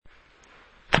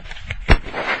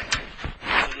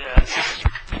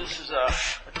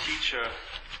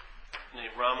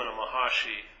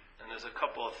Maharshi, and there's a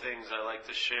couple of things I like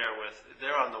to share with.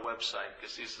 They're on the website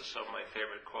because these are some of my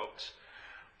favorite quotes.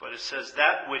 But it says,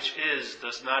 "That which is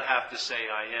does not have to say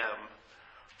I am,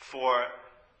 for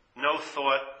no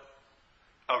thought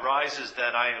arises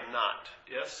that I am not."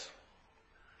 Yes?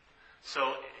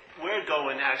 So we're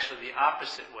going actually the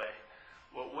opposite way.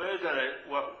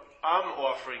 What I'm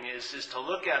offering is to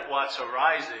look at what's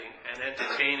arising and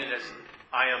entertain it as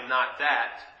I am not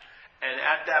that. And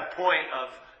at that point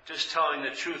of just telling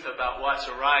the truth about what's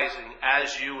arising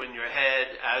as you in your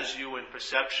head, as you in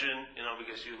perception,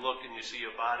 because you look and you see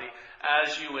your body,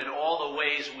 as you in all the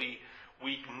ways we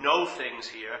know things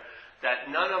here, that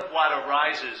none of what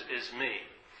arises is me.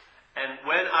 And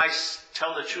when I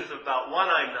tell the truth about what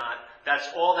I'm not, that's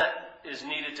all that is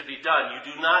needed to be done.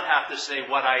 You do not have to say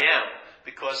what I am,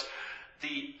 because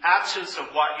the absence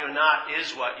of what you're not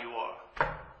is what you are.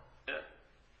 Yeah.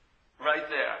 Right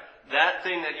there. That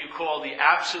thing that you call the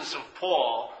absence of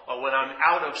Paul, or when I'm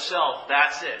out of self,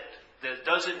 that's it. There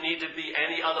doesn't need to be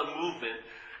any other movement.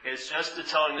 It's just the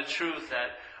telling the truth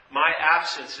that my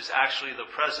absence is actually the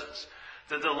presence.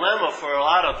 The dilemma for a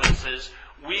lot of us is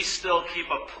we still keep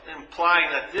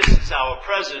implying that this is our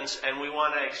presence and we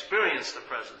want to experience the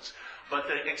presence. But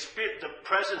the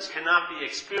presence cannot be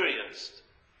experienced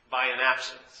by an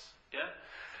absence. Yeah?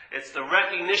 It's the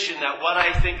recognition that what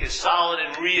I think is solid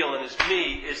and real and is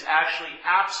me is actually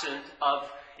absent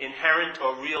of inherent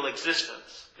or real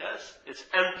existence. Yes? It's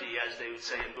empty, as they would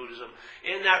say in Buddhism.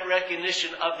 In that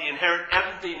recognition of the inherent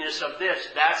emptiness of this,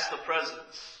 that's the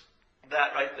presence.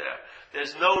 That right there.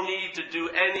 There's no need to do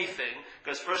anything,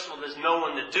 because first of all, there's no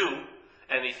one to do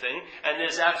anything, and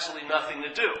there's absolutely nothing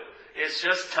to do. It's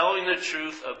just telling the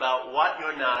truth about what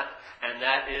you're not, and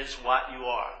that is what you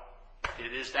are.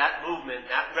 It is that movement,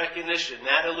 that recognition,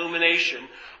 that illumination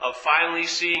of finally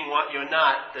seeing what you're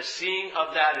not. The seeing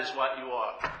of that is what you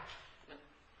are.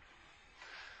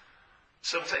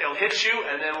 Sometimes it'll hit you,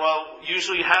 and then what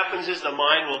usually happens is the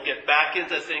mind will get back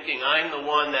into thinking, I'm the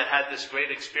one that had this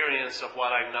great experience of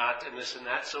what I'm not, and this and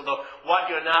that. So what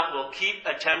you're not will keep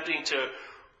attempting to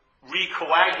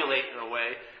recoagulate in a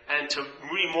way, and to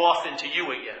remorph into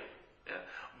you again. Yeah?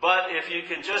 But if you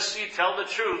can just tell the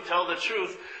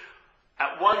truth,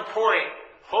 at one point,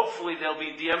 hopefully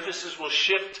the emphasis will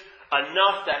shift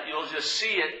enough that you'll just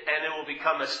see it and it will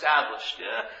become established.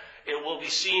 Yeah? It will be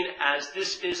seen as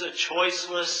this is a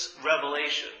choiceless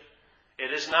revelation.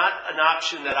 It is not an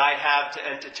option that I have to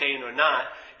entertain or not.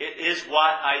 It is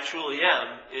what I truly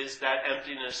am, is that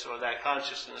emptiness or that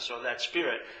consciousness or that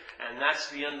spirit. And that's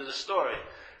the end of the story.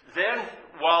 Then,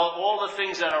 while all the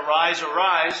things that arise,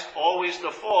 always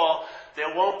to fall,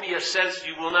 there won't be a sense,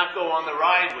 you will not go on the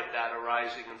ride with that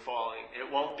arising and falling. It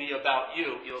won't be about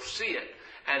you. You'll see it.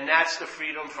 And that's the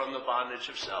freedom from the bondage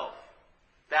of self.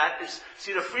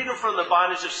 The freedom from the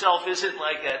bondage of self isn't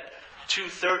like at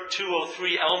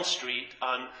 203 Elm Street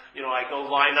I go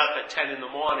line up at 10 in the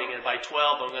morning and by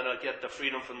 12 I'm going to get the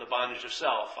freedom from the bondage of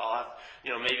self. I'll have,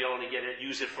 maybe only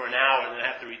use it for an hour and then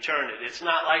have to return it. It's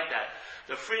not like that.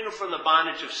 The freedom from the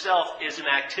bondage of self is an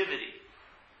activity.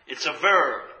 It's a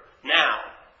verb, now.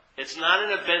 It's not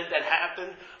an event that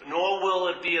happened, nor will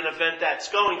it be an event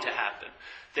that's going to happen.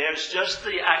 There's just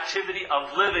the activity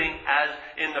of living as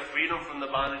in the freedom from the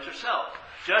bondage of self.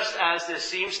 Just as there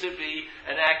seems to be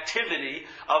an activity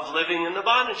of living in the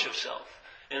bondage of self.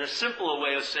 In a simpler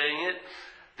way of saying it,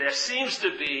 there seems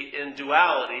to be in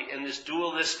duality, in this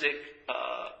dualistic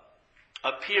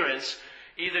appearance,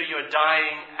 either you're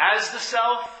dying as the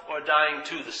self or dying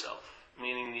to the self.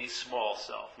 Meaning the small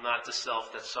self, not the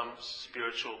self that some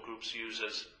spiritual groups use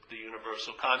as the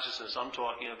universal consciousness. I'm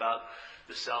talking about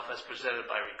the self as presented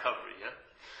by recovery. Yeah?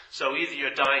 So either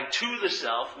you're dying to the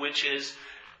self, which is,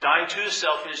 dying to the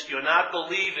self is you're not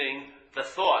believing the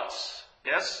thoughts.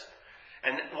 Yes?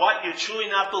 And what you're truly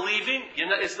not believing,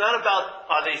 it's not about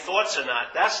are they thoughts or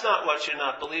not. That's not what you're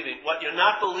not believing. What you're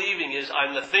not believing is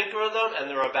I'm the thinker of them and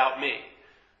they're about me.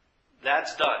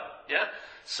 That's done. Yeah?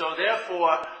 So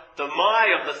therefore, the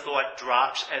my of the thought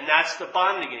drops, and that's the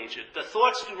bonding agent. The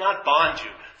thoughts do not bond you.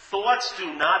 Thoughts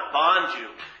do not bond you.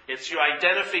 It's your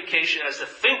identification as the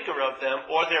thinker of them,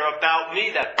 or they're about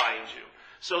me that binds you.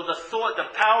 So the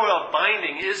power of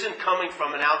binding isn't coming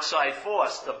from an outside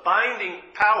force. The binding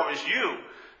power is you.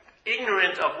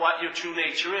 Ignorant of what your true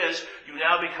nature is, you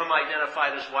now become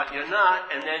identified as what you're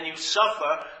not, and then you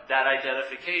suffer that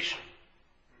identification.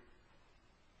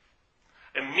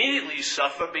 Immediately you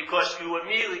suffer because you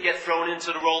immediately get thrown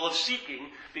into the role of seeking,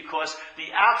 because the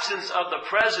absence of the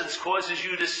presence causes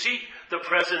you to seek the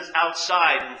presence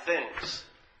outside in things.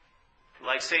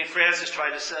 Like St. Francis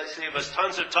tried to save us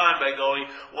tons of time by going,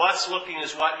 what's looking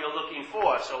is what you're looking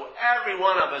for. So every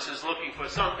one of us is looking for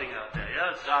something out there,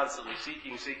 yeah? Constantly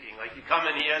seeking. Like you come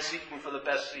in here seeking for the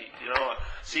best seat, or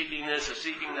seeking this or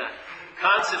seeking that.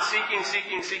 Constant seeking.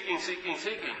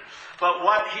 But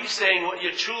what he's saying, what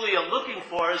you truly are looking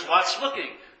for is what's looking.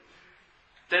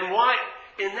 Then why,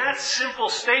 in that simple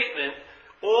statement,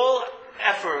 all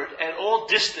effort and all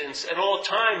distance and all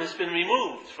time has been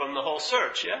removed from the whole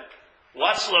search, yeah?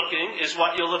 What's looking is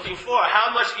what you're looking for.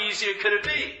 How much easier could it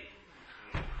be?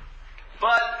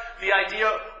 But the idea,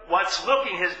 what's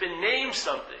looking, has been named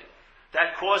something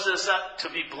that causes us to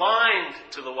be blind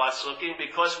to the what's looking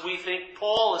because we think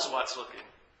Paul is what's looking.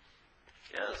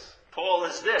 Yes, Paul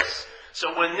is this.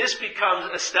 So when this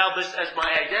becomes established as my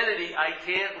identity, I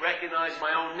can't recognize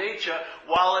my own nature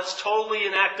while it's totally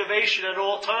in activation at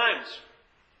all times.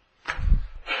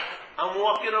 I'm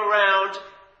walking around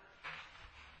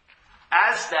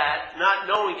as that, not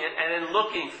knowing it, and then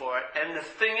looking for it. And the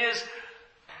thing is,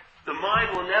 the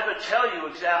mind will never tell you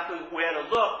exactly where to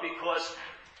look because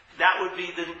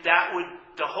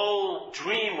the whole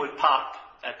dream would pop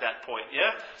at that point,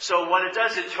 yeah? So what it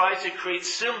does, it tries to create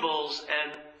symbols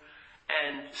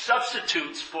and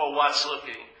substitutes for what's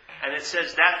looking. And it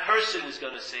says that person is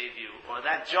going to save you, or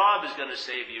that job is going to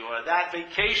save you, or that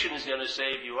vacation is going to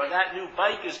save you, or that new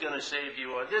bike is going to save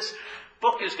you, or this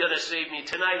book is going to save me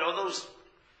tonight, or those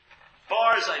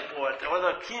bars I bought, or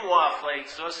the quinoa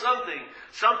flakes, or something.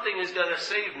 Something is going to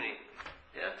save me.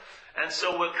 Yeah? And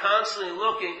so we're constantly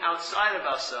looking outside of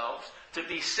ourselves to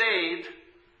be saved,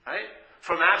 right,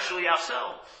 from actually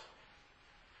ourselves.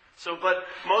 So, but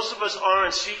most of us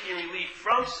aren't seeking relief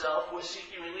from self, we're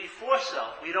seeking relief for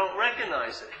self. We don't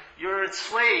recognize it. You're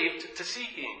enslaved to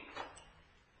seeking.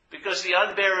 Because the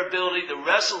unbearability, the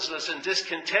restlessness and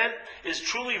discontent is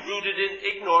truly rooted in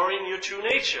ignoring your true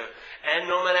nature. And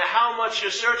no matter how much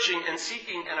you're searching and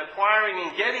seeking and acquiring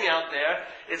and getting out there,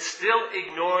 it's still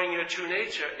ignoring your true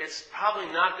nature. It's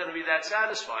probably not going to be that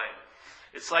satisfying.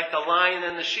 It's like the lion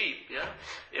and the sheep, yeah?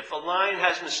 If a lion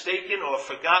has mistaken or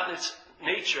forgotten its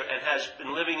nature and has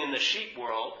been living in the sheep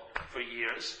world for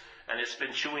years, and it's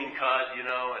been chewing cud,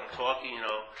 and talking,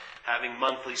 having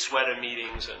monthly sweater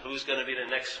meetings, and who's going to be the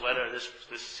next sweater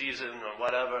this season or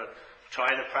whatever,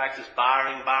 trying to practice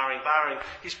barring.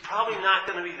 He's probably not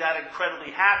going to be that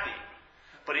incredibly happy.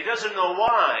 But he doesn't know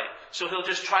why. So he'll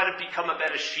just try to become a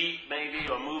better sheep, maybe,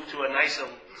 or move to a nicer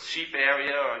sheep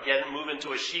area, or move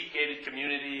into a sheep-gated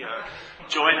community, or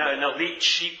join an elite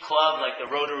sheep club like the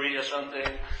Rotary or something.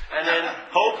 And then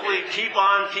hopefully keep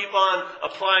on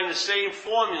applying the same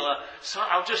formula. So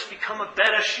I'll just become a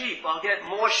better sheep. I'll get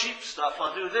more sheep stuff.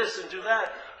 I'll do this and do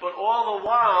that. But all the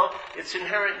while, its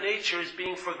inherent nature is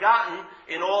being forgotten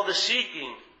in all the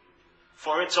seeking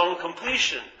for its own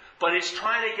completion. But it's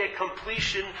trying to get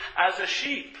completion as a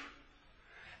sheep.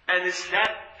 And it's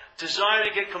that desire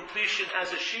to get completion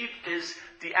as a sheep is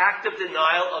the active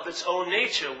denial of its own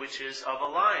nature, which is of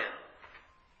a lion.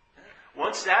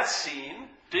 Once that's seen,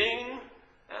 ding,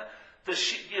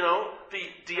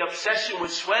 the obsession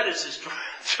with sweaters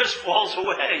just falls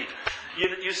away.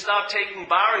 You stop taking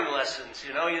barring lessons,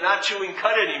 You're not chewing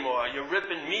cud anymore. You're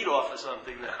ripping meat off of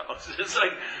something now. It's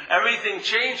like everything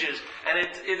changes. And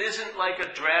it isn't like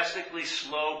a drastically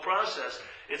slow process.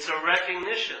 It's a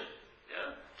recognition.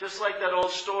 Yeah? Just like that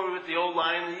old story with the old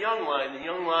lion and the young lion. The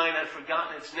young lion had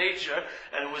forgotten its nature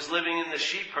and it was living in the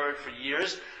sheep herd for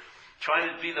years,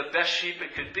 trying to be the best sheep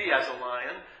it could be as a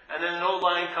lion. And then an old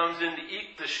lion comes in to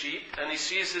eat the sheep, and he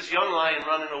sees this young lion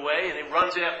running away, and he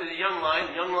runs after the young lion.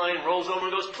 The young lion rolls over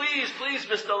and goes, "Please,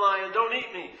 Mr. Lion, don't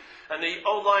eat me." And the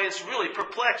old lion's really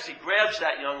perplexed. He grabs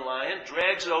that young lion,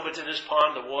 drags it over to this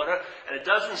pond of water, and it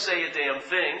doesn't say a damn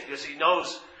thing, because he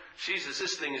knows, Jesus,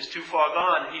 this thing is too far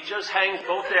gone. He just hangs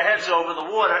both their heads over the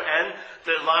water, and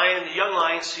the young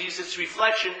lion sees its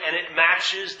reflection, and it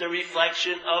matches the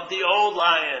reflection of the old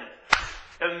lion.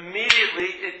 Immediately,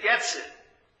 it gets it.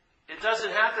 It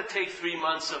doesn't have to take 3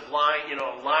 months of lion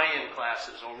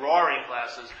classes or roaring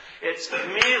classes. It's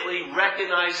immediately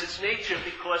recognized its nature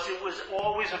because it was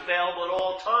always available at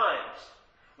all times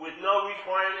with no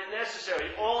requirement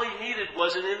necessary. All he needed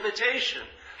was an invitation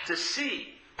to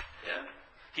see. Yeah?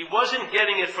 He wasn't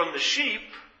getting it from the sheep,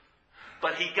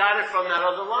 but he got it from that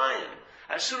other lion.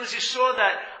 As soon as he saw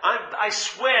that, I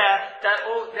swear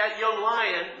that young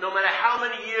lion, no matter how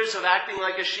many years of acting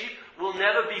like a sheep, will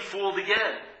never be fooled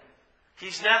again.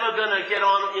 He's never going to get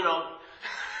on,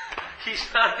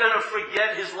 he's not going to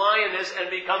forget his lioness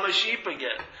and become a sheep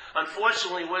again.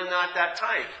 Unfortunately, we're not that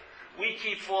type. We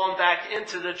keep falling back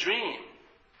into the dream.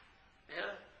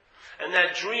 Yeah? And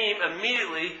that dream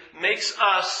immediately makes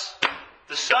us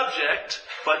the subject,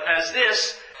 but as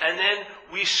this, and then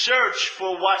we search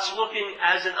for what's looking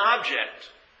as an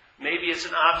object. Maybe it's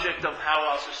an object of how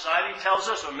our society tells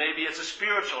us, or maybe it's a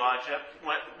spiritual object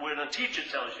when a teacher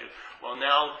tells you, well,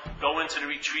 now go into the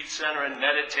retreat center and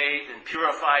meditate and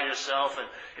purify yourself, and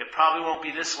it probably won't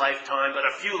be this lifetime, but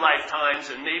a few lifetimes,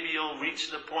 and maybe you'll reach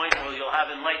the point where you'll have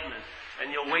enlightenment,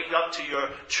 and you'll wake up to your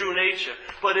true nature.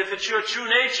 But if it's your true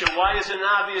nature, why isn't it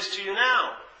obvious to you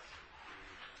now?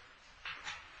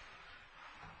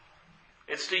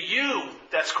 It's the you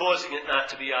that's causing it not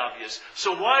to be obvious.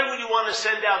 So why would you want to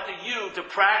send out the you to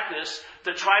practice,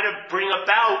 to try to bring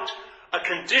about a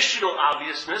conditional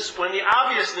obviousness, when the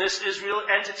obviousness is real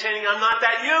entertaining, I'm not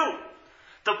that you.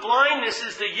 The blindness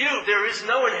is the you. There is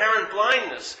no inherent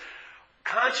blindness.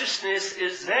 Consciousness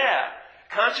is there.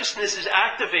 Consciousness is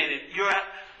activated.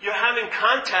 You're having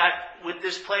contact with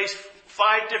this place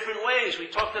 5 different ways. We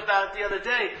talked about it the other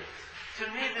day.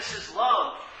 To me, this is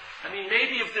love. I mean,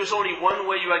 maybe if there's only one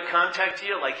way you had contact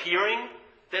here, like hearing,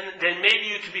 then maybe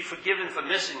you could be forgiven for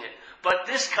missing it. But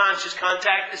this conscious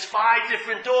contact is 5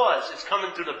 different doors. It's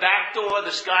coming through the back door,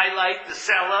 the skylight, the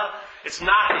cellar. It's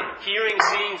knocking, hearing,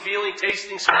 seeing, feeling,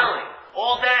 tasting, smelling.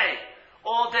 All day.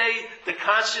 All day, the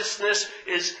consciousness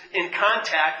is in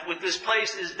contact with this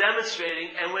place, is demonstrating,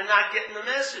 and we're not getting the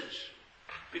message.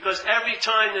 Because every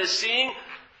time there's seeing,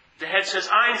 the head says,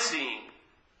 I'm seeing.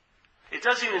 It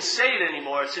doesn't even say it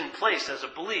anymore. It's in place as a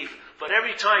belief. But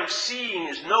every time seeing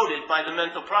is noted by the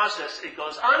mental process, it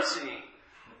goes, I'm seeing.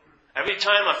 Every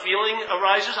time a feeling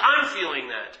arises, I'm feeling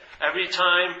that. Every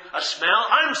time a smell,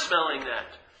 I'm smelling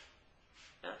that.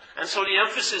 Yeah? And so the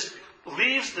emphasis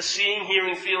leaves the seeing,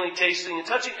 hearing, feeling, tasting, and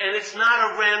touching, and it's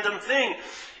not a random thing.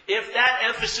 If that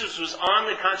emphasis was on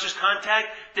the conscious contact,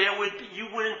 you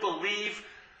wouldn't believe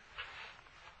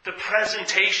the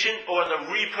presentation or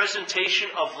the representation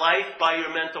of life by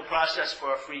your mental process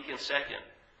for a freaking second.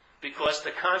 Because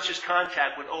the conscious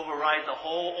contact would override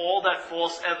all that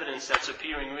false evidence that's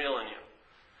appearing real in you.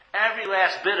 Every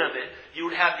last bit of it, you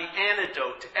would have the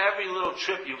antidote to every little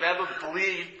trip you've ever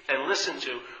believed and listened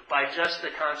to by just the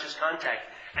conscious contact.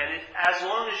 And as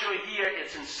long as you're here,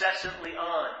 it's incessantly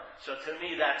on. So to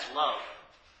me, that's love.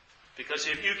 Because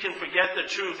if you can forget the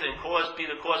truth and be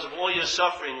the cause of all your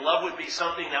suffering, love would be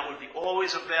something that would be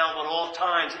always available at all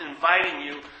times, inviting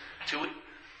you to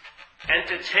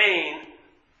entertain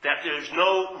that there's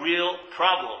no real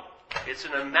problem. It's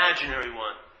an imaginary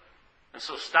one. And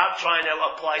so stop trying to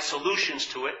apply solutions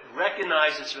to it.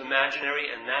 Recognize it's imaginary,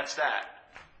 and that's that.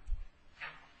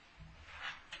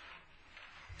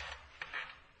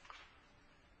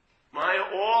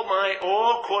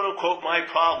 All quote-unquote my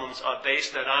problems are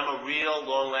based that I'm a real,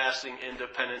 long-lasting,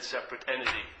 independent, separate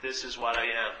entity. This is what I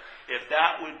am. If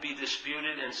that would be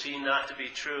disputed and seen not to be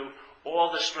true,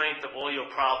 all the strength of all your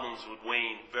problems would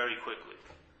wane very quickly.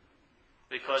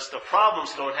 Because the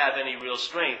problems don't have any real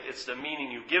strength. It's the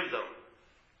meaning you give them.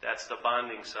 That's the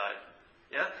bonding side.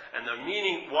 Yeah? And the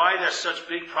meaning, why there's such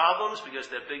big problems? Because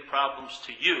they're big problems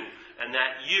to you. And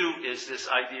that you is this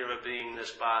idea of being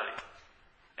this body.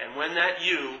 And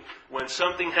when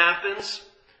something happens,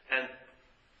 and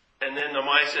then the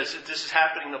mind says, this is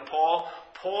happening to Paul,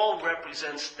 Paul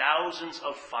represents thousands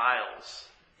of files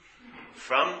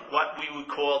from what we would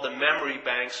call the memory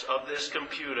banks of this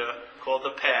computer called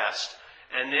the past.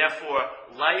 And therefore,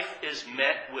 life is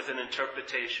met with an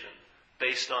interpretation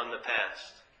based on the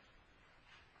past.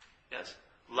 Yes?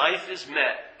 Life is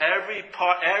met.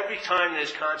 Every time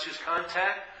there's conscious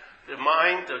contact,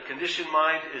 the conditioned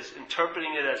mind is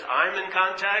interpreting it as I'm in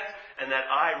contact, and that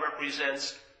I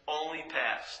represents only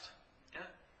past. Yeah?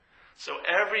 So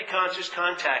every conscious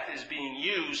contact is being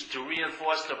used to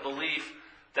reinforce the belief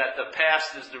that the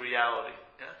past is the reality.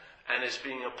 Yeah? And it's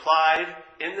being applied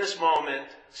in this moment,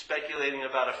 speculating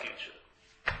about a future.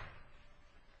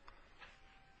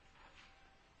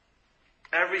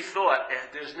 Every thought,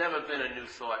 there's never been a new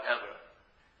thought ever.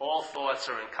 All thoughts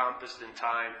are encompassed in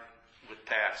time with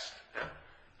past. Yeah?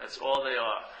 That's all they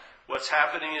are. What's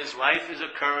happening is life is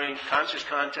occurring, conscious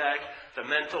contact, the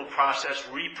mental process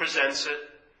represents it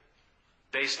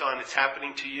based on it's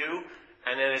happening to you,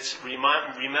 and then it's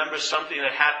remember something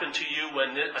that happened to you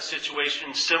when a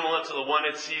situation similar to the one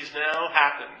it sees now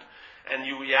happened. And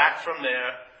you react from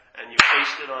there, and you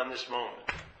paste it on this moment.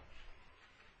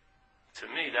 To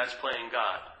me, that's playing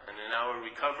God. And in our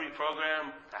recovery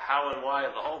program, the how and why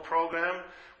of the whole program,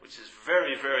 which is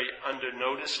very, very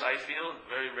under-noticed, I feel.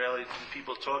 Very rarely do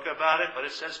people talk about it, but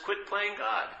it says, quit playing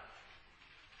God.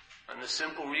 And the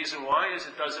simple reason why is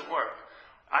it doesn't work.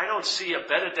 I don't see a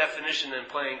better definition than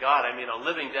playing God. I mean, a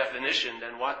living definition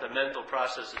than what the mental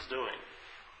process is doing.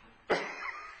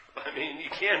 I mean, you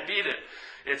can't beat it.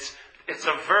 It's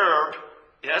a verb,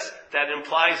 yes, that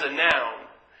implies a noun.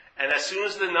 And as soon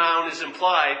as the noun is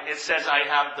implied, it says I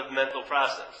have the mental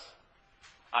process.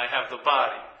 I have the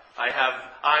body.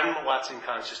 I'm what's in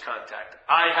conscious contact.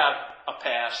 I have a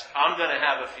past. I'm going to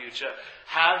have a future.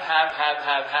 Have.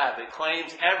 It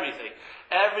claims everything.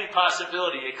 Every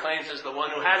possibility it claims is the one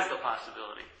who has the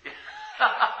possibility.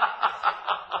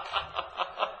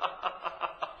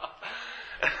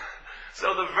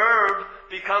 So the verb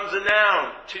becomes a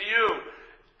noun to you.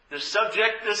 The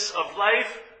subjectness of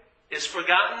life is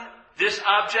forgotten. This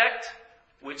object,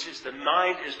 which is the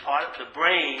mind, is part of the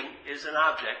brain, is an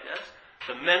object, yes?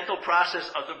 The mental process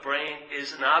of the brain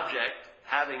is an object,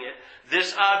 having it.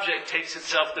 This object takes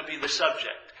itself to be the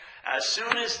subject. As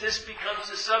soon as this becomes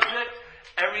the subject,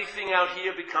 everything out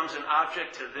here becomes an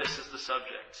object to this as the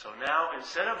subject. So now,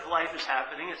 instead of life is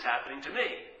happening, it's happening to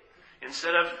me.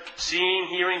 Instead of seeing,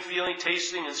 hearing, feeling,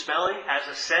 tasting, and smelling as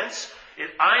a sense,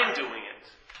 I'm doing it.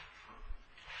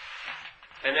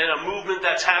 And then a movement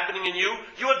that's happening in you,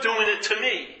 you're doing it to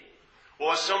me.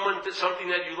 Or something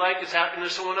that you like is happening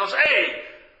to someone else. Hey,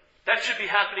 that should be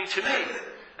happening to me.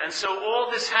 And so all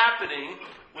this happening,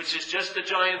 which is just a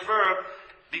giant verb,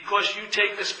 because you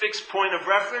take this fixed point of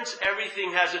reference,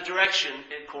 everything has a direction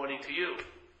according to you.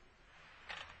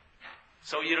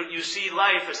 So you see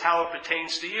life as how it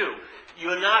pertains to you.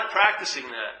 You're not practicing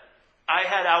that. I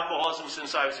had alcoholism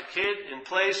since I was a kid in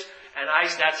place, and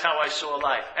that's how I saw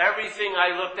life. Everything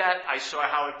I looked at, I saw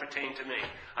how it pertained to me.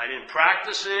 I didn't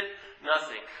practice it,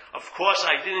 nothing. Of course,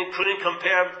 I couldn't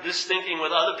compare this thinking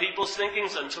with other people's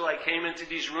thinkings until I came into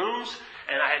these rooms,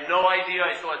 and I had no idea.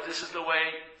 I thought this is the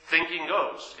way thinking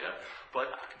goes. Yeah? But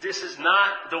this is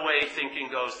not the way thinking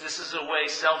goes. This is the way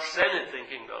self-centered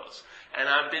thinking goes. And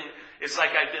it's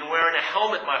like I've been wearing a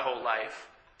helmet my whole life,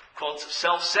 called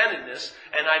self-centeredness,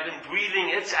 and I've been breathing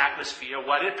its atmosphere,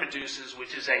 what it produces,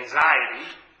 which is anxiety.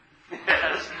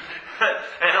 Yes.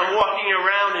 And I'm walking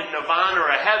around in nirvana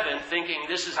or heaven thinking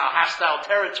this is a hostile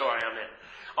territory I'm in,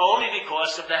 only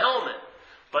because of the helmet.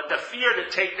 But the fear to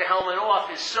take the helmet off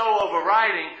is so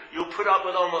overriding, you'll put up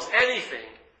with almost anything.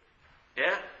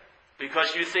 Yeah?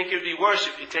 Because you think it'd be worse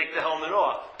if you take the helmet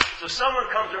off. So someone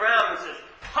comes around and says,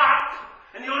 pop!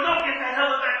 And you go, no, get that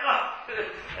helmet back up.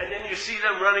 And then you see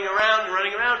them running around,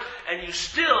 and you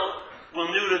still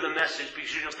will neuter the message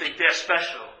because you don't think they're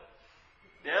special.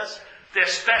 Yes? They're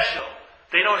special.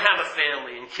 They don't have a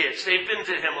family and kids. They've been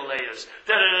to the Himalayas.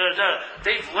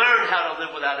 They've learned how to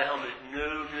live without a helmet.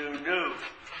 No.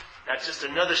 That's just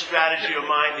another strategy of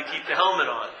mine to keep the helmet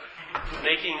on.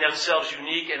 Making themselves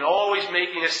unique and always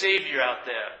making a savior out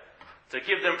there. To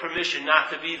give them permission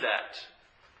not to be that.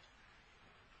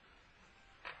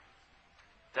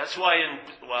 That's why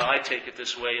I take it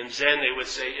this way. In Zen they would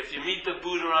say, if you meet the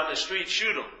Buddha on the street,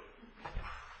 shoot him.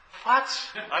 What?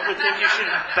 I would think you should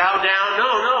bow down.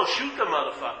 No, shoot the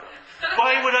motherfucker.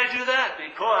 Why would I do that?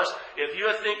 Because if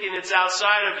you're thinking it's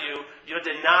outside of you, you're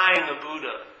denying the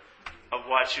Buddha of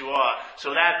what you are.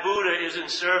 So that Buddha isn't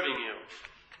serving you.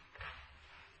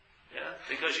 Yeah?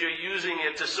 Because you're using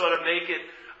it to sort of make it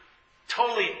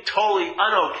totally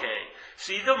un-okay.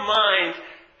 See, the mind,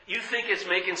 you think it's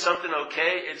making something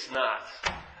okay, it's not.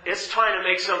 It's trying to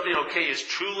make something okay is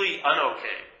truly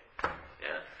un-okay.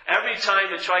 Every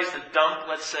time it tries to dump,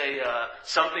 let's say,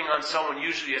 something on someone,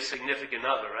 usually a significant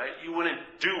other, right? You wouldn't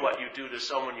do what you do to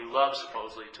someone you love,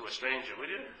 supposedly, to a stranger, would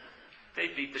you?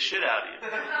 They'd beat the shit out of you.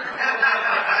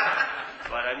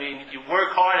 But, I mean, you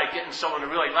work hard at getting someone to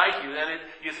really like you, then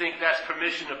you think that's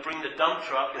permission to bring the dump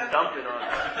truck and dump it on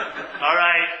them. All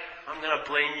right, I'm going to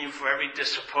blame you for every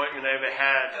disappointment I ever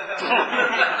had.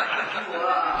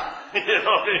 You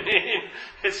know what I mean?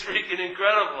 It's freaking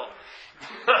incredible.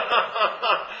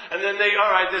 And then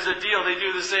there's a deal, they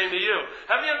do the same to you.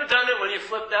 Have you ever done it when you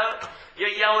flipped out? You're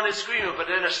yelling and screaming, but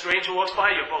then a stranger walks by,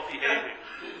 you're both behaving.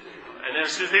 And then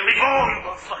as soon as they leave,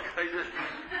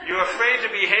 you're afraid to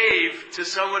behave to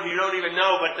someone you don't even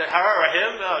know, but to her or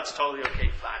him, no, it's totally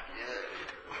okay, fine.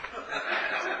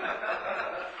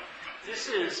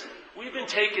 We've been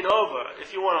taken over,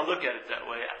 if you want to look at it that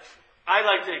way. I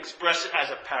like to express it as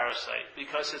a parasite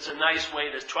because it's a nice way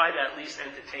to try to at least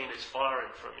entertain it's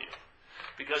foreign from you.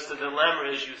 Because the dilemma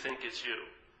is you think it's you.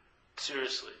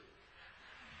 Seriously.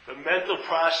 The mental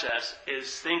process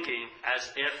is thinking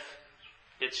as if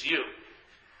it's you.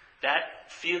 That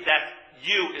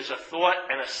you is a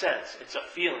thought and a sense. It's a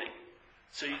feeling.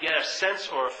 So you get a sense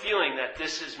or a feeling that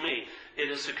this is me. It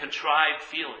is a contrived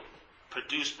feeling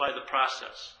produced by the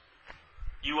process.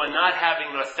 You are not having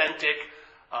an authentic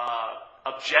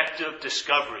objective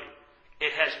discovery.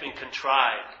 It has been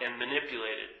contrived and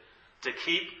manipulated to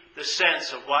keep the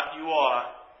sense of what you are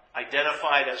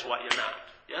identified as what you're not.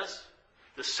 Yes?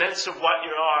 The sense of what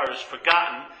you are is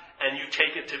forgotten, and you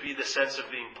take it to be the sense of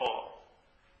being Paul.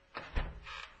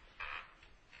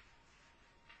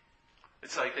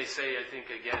 It's like they say, I think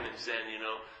again in Zen,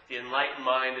 the enlightened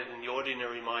mind and the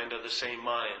ordinary mind are the same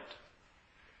mind.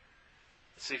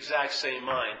 It's the exact same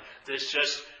mind. There's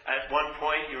just, at one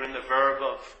point, you're in the verb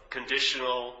of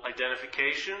conditional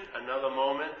identification. Another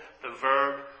moment, the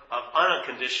verb of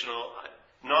unconditional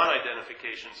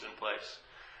non-identification is in place.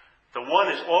 The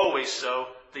one is always so.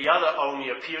 The other only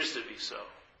appears to be so.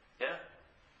 Yeah?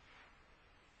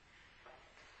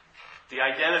 The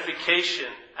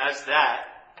identification as that,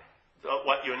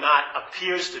 what you're not,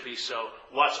 appears to be so.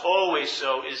 What's always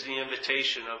so is the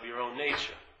invitation of your own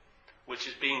nature, which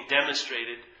is being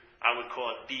demonstrated, I would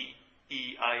call it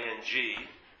B-E-I-N-G,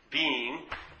 being,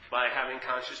 by having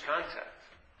conscious contact.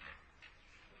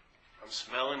 I'm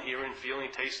smelling, hearing, feeling,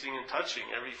 tasting, and touching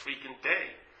every freaking day.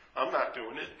 I'm not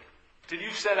doing it. Did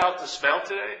you set out to smell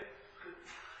today?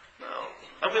 No.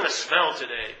 I'm going to smell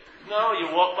today. No, you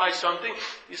walk by something,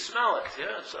 you smell it.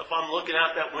 Yeah. So if I'm looking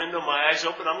out that window, my eyes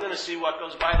open, I'm going to see what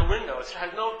goes by the window. It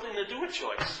has nothing to do with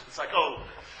choice. It's like, I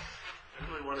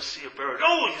really want to see a bird.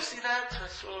 Oh, you see that? I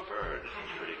saw a bird.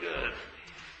 Pretty good.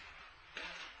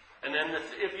 And then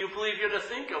if you believe you're the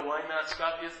thinker, why not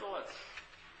stop your thoughts?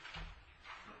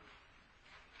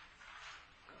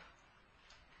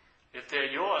 If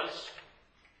they're yours,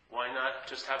 why not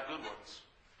just have good ones?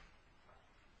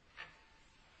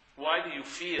 Why do you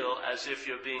feel as if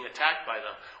you're being attacked by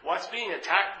them? What's being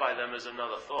attacked by them is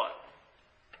another thought.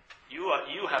 You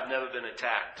have never been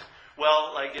attacked.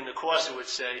 Well, like in the Course it would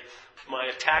say, my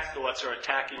attack thoughts are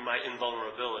attacking my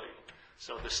invulnerability.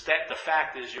 So the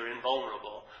fact is you're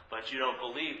invulnerable, but you don't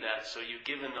believe that, so you've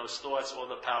given those thoughts all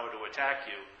the power to attack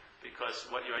you, because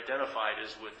what you're identified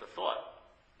is with the thought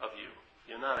of you.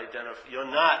 You're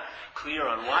not clear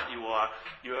on what you are.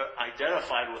 You're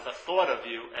identified with a thought of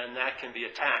you, and that can be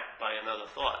attacked by another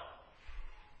thought.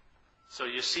 So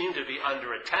you seem to be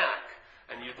under attack,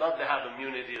 and you'd love to have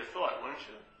immunity to thought, wouldn't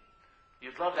you?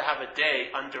 You'd love to have a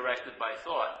day undirected by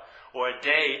thought, or a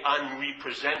day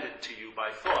unrepresented to you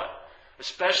by thought.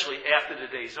 Especially after the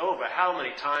day's over, how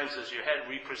many times does your head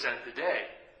represent the day?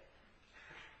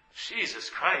 Jesus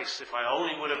Christ, if I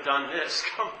only would have done this.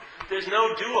 There's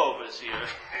no do-overs here.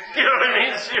 You know what I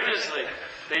mean? Seriously.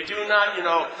 They do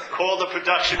not, call the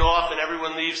production off and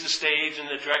everyone leaves the stage and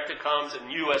the director comes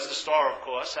and you as the star, of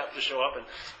course, have to show up and,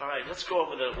 all right, let's go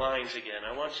over the lines again.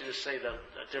 I want you to say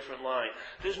a different line.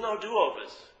 There's no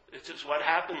do-overs. It's just what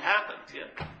happened,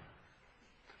 yeah.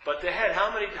 But the head,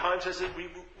 how many times has it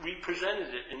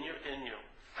represented it in you?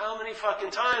 How many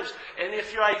fucking times? And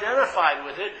if you're identified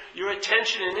with it, your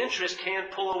attention and interest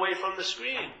can't pull away from the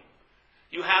screen.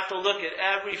 You have to look at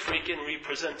every freaking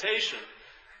representation.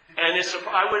 And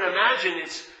I would imagine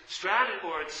its strategy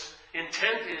or its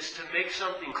intent is to make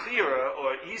something clearer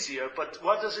or easier, but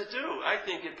what does it do? I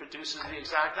think it produces the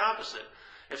exact opposite.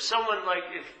 If someone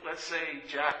let's say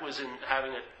Jack was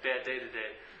having a bad day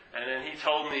today, and then he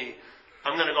told me,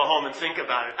 I'm going to go home and think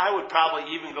about it, I would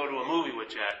probably even go to a movie with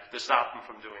Jack to stop him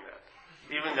from doing that.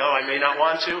 Even though I may not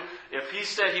want to, if he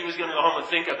said he was going to go home and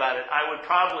think about it, I would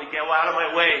probably go out of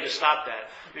my way to stop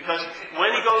that. Because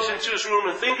when he goes into his room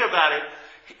and think about it,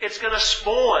 it's going to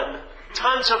spawn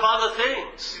tons of other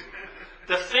things.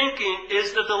 The thinking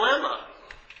is the dilemma.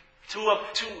 To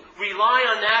rely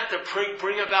on that to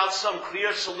bring about some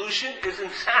clear solution is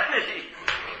insanity.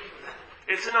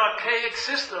 It's an archaic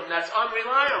system that's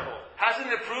unreliable. Hasn't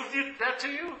it proved that to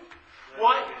you?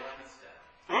 What?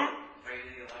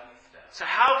 So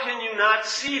how can you not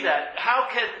see that? How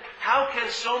can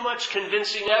so much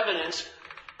convincing evidence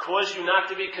cause you not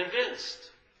to be convinced?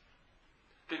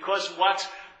 Because what's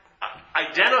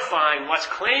identifying, what's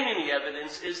claiming the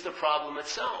evidence is the problem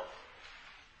itself.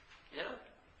 Yeah?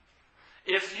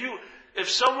 If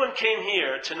someone came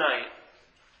here tonight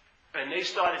and they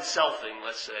started selfing,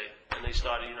 let's say, and they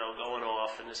started, going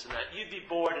off and this and that, you'd be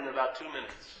bored in about 2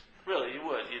 minutes. Really, you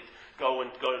would. You'd go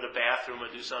to the bathroom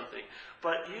or do something.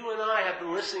 But you and I have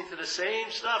been listening to the same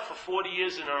stuff for 40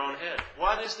 years in our own head.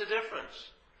 What is the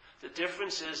difference? The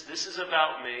difference is this is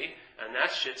about me, and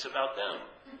that shit's about them.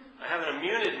 I have an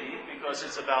immunity because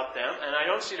it's about them, and I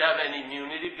don't seem to have any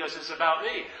immunity because it's about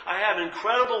me. I have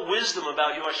incredible wisdom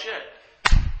about your shit.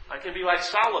 I can be like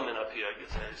Solomon up here,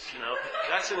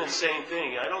 That's an insane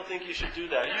thing. I don't think you should do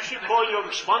that. You should call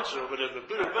your sponsor, whatever.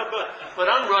 But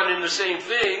I'm running the same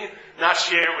thing, not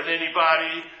share it with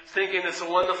anybody, thinking it's a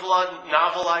wonderful,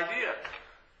 novel idea.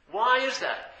 Why is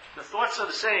that? The thoughts are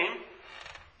the same.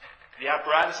 The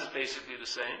apparatus is basically the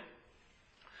same.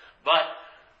 But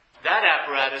That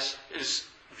apparatus is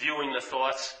viewing the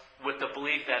thoughts with the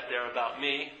belief that they're about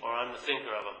me or I'm the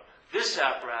thinker of them. This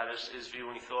apparatus is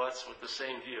viewing thoughts with the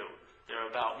same view. They're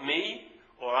about me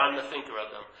or I'm the thinker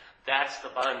of them. That's the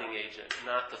bonding agent,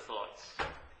 not the thoughts.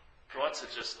 Thoughts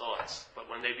are just thoughts. But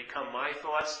when they become my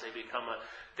thoughts,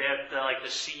 they're like the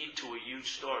seed to a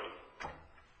huge story.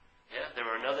 Yeah?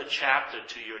 They're another chapter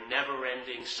to your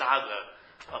never-ending saga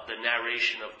of the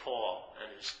narration of Paul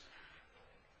and his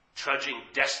trudging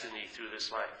destiny through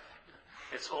this life.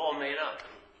 It's all made up.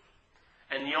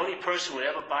 And the only person who would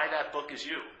ever buy that book is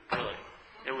you, really.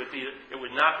 It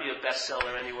would not be a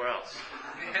bestseller anywhere else.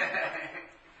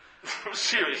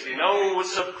 Seriously, no one would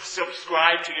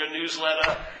subscribe to your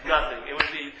newsletter, nothing.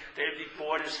 They'd be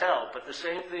bored as hell. But the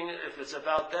same thing, if it's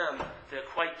about them, they're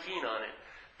quite keen on it.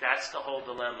 That's the whole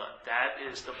dilemma. That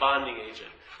is the bonding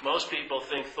agent. Most people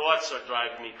think thoughts are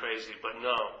driving me crazy, but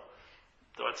no.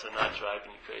 Thoughts are not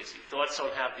driving you crazy. Thoughts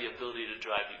don't have the ability to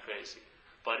drive you crazy.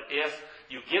 But if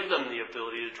you give them the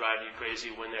ability to drive you crazy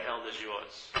when they're held as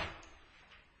yours,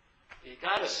 you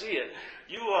got to see it.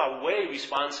 You are way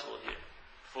responsible here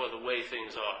for the way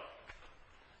things are.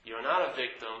 You're not a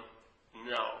victim.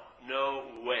 No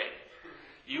way.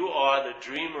 You are the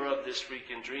dreamer of this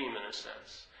freaking dream, in a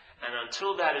sense. And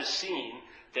until that is seen,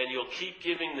 then you'll keep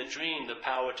giving the dream the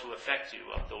power to affect you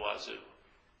up the wazoo.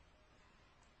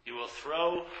 You will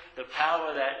throw the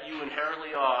power that you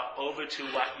inherently are over to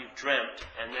what you've dreamt,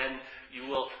 and then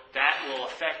that will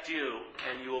affect you,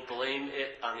 and you will blame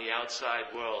it on the outside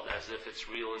world as if it's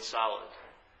real and solid.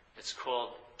 It's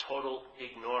called total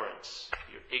ignorance.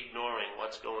 You're ignoring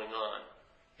what's going on.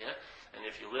 Yeah? And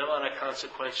if you live on a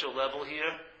consequential level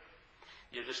here,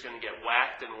 you're just going to get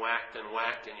whacked and whacked and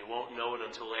whacked, and you won't know it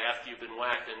until after you've been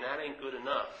whacked, and that ain't good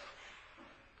enough.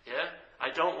 Yeah? I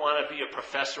don't want to be a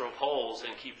professor of holes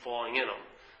and keep falling in them.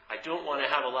 I don't want to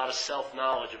have a lot of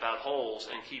self-knowledge about holes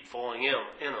and keep falling in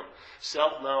them.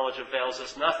 Self-knowledge avails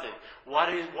us nothing. Why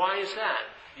is that?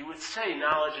 You would say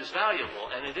knowledge is valuable,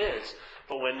 and it is.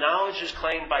 But when knowledge is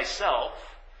claimed by self,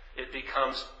 it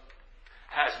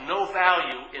has no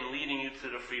value in leading you to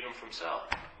the freedom from self.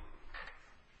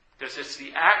 Because it's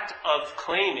the act of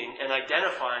claiming and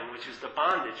identifying, which is the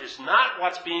bondage. It's not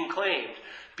what's being claimed.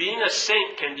 Being a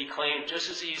saint can be claimed just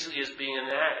as easily as being an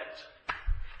addict.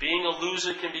 Being a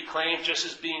loser can be claimed just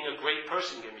as being a great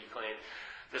person can be claimed.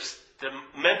 The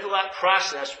mental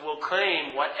process will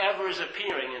claim whatever is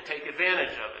appearing and take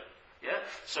advantage of it. Yeah?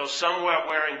 So some are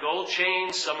wearing gold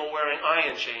chains, some are wearing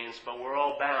iron chains, but we're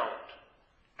all bound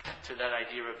to that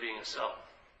idea of being a self.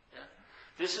 Yeah?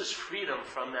 This is freedom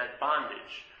from that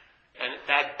bondage. And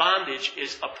that bondage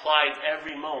is applied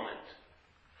every moment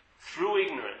through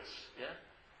ignorance. Yeah?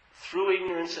 Through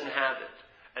ignorance and habit.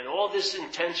 And all this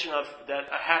intention that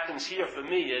happens here for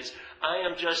me is I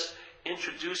am just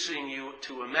introducing you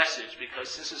to a message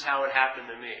because this is how it happened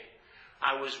to me.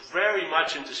 I was very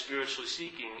much into spiritual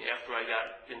seeking after I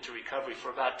got into recovery. For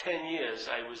about 10 years,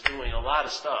 I was doing a lot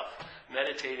of stuff.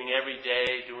 Meditating every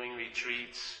day, doing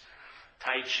retreats,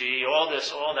 Tai Chi, all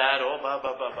this, all that, all blah,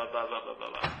 blah, blah, blah, blah, blah, blah, blah,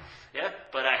 blah. Yeah?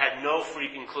 But I had no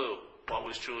freaking clue what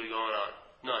was truly going on.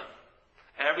 None.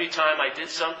 Every time I did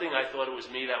something, I thought it was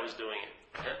me that was doing it.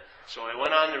 Yeah? So I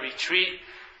went on the retreat.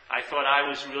 I thought I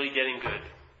was really getting good.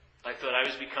 I thought I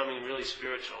was becoming really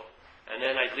spiritual. And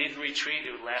then I'd leave the retreat.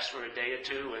 It would last for a day or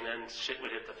two, and then shit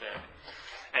would hit the fan.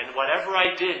 And whatever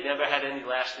I did never had any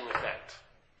lasting effect.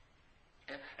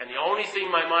 Yeah? And the only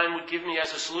thing my mind would give me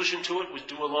as a solution to it was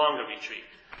do a longer retreat.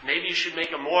 Maybe you should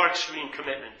make a more extreme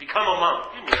commitment. Become a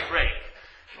monk. Give me a break.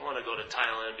 I don't want to go to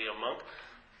Thailand and be a monk.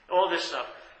 All this stuff.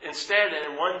 Instead,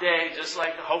 and one day, just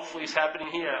like hopefully is happening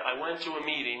here, I went to a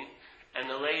meeting, and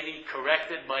the lady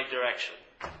corrected my direction.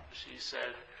 She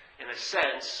said, in a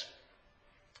sense,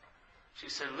 she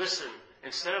said, listen,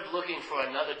 instead of looking for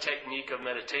another technique of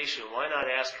meditation, why not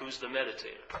ask who's the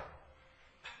meditator?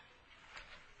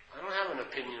 I don't have an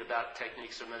opinion about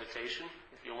techniques of meditation.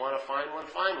 If you want to find one,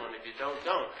 find one. If you don't,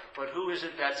 don't. But who is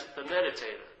it that's the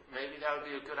meditator? Maybe that would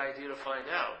be a good idea to find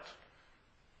out.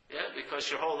 Yeah, because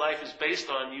your whole life is based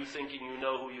on you thinking you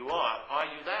know who you are. Are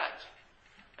you that?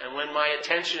 And when my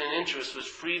attention and interest was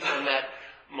freed from that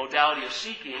modality of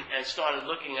seeking and started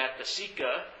looking at the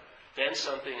seeker, then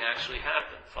something actually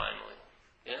happened, finally.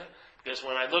 Yeah? Because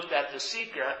when I looked at the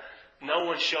seeker, no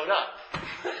one showed up.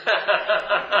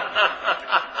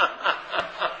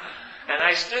 And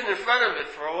I stood in front of it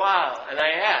for a while, and I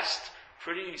asked,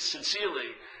 pretty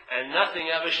sincerely, and nothing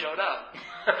ever showed up.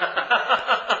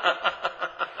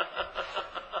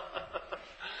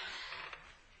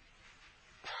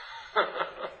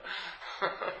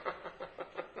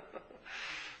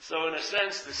 So in a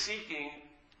sense, the seeking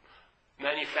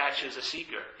manufactures a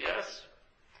seeker, yes?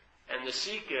 And the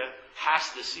seeker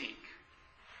has to seek.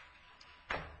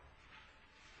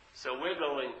 So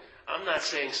I'm not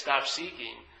saying stop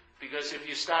seeking, because if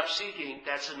you stop seeking,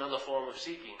 that's another form of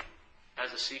seeking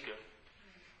as a seeker.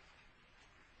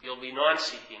 You'll be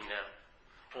non-seeking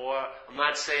now. Or I'm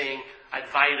not saying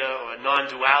Advaita or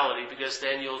non-duality, because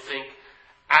then you'll think,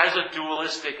 as a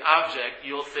dualistic object,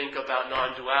 you'll think about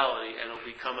non-duality and it'll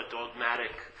become a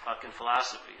dogmatic fucking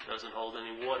philosophy. It doesn't hold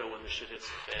any water when the shit hits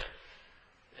the fan.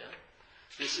 Yeah?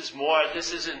 This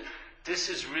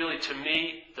is really, to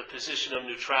me, the position of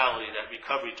neutrality that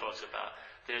recovery talks about.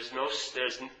 There is no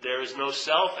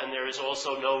self, and there is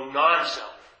also no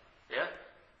non-self. Yeah?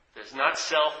 There's not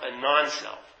self and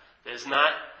non-self. There's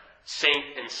not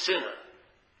saint and sinner.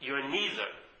 You're neither.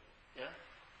 Yeah?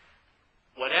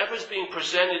 Whatever's being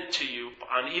presented to you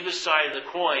on either side of the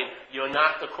coin, you're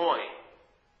not the coin.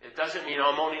 It doesn't mean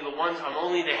I'm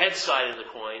only the head side of the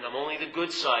coin, I'm only the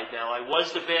good side now. I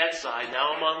was the bad side,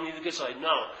 now I'm only the good side.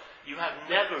 No, you have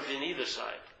never been either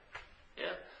side.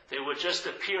 Yeah? They were just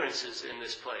appearances in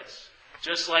this place.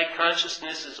 Just like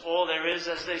consciousness is all there is,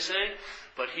 as they say,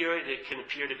 but here it can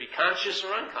appear to be conscious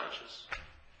or unconscious.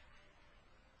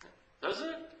 Doesn't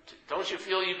it? Don't you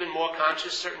feel you've been more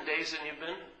conscious certain days than you've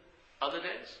been other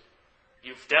days?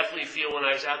 You definitely feel when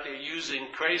I was out there using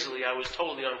crazily, I was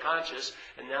totally unconscious,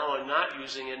 and now I'm not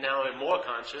using it, now I'm more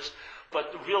conscious.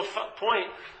 But the real point,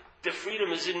 the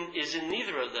freedom is in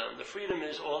neither of them. The freedom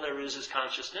is all there is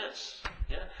consciousness.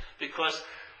 Yeah? Because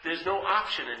there's no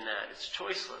option in that. It's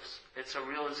choiceless. It's a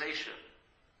realization.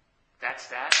 That's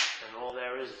that, and all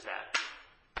there is that.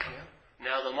 Yeah?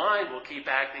 Now the mind will keep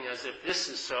acting as if this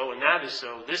is so, and that is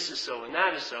so, this is so, and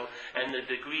that is so, and the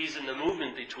degrees and the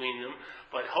movement between them.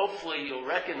 But hopefully you'll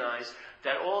recognize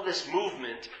that all this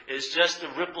movement is just the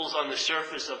ripples on the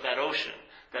surface of that ocean.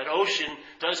 That ocean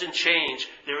doesn't change.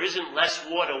 There isn't less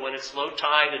water when it's low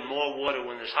tide and more water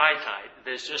when there's high tide.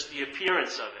 There's just the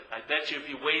appearance of it. I bet you if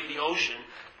you weighed the ocean,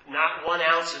 not 1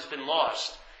 ounce has been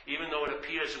lost, even though it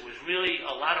appears it was really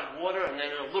a lot of water and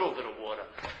then a little bit of water.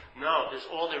 No,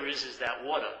 all there is that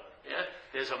water. Yeah?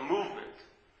 There's a movement,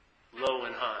 low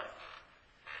and high.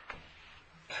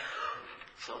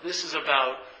 So this is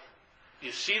about,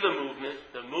 you see the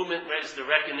movement is the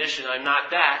recognition, I'm not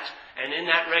that, and in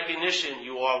that recognition,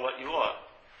 you are what you are.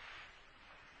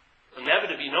 Never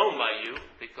to be known by you,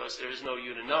 because there is no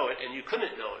you to know it, and you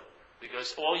couldn't know it,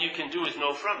 because all you can do is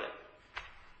know from it.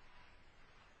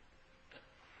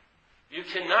 You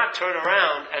cannot turn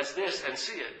around as this and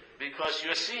see it, because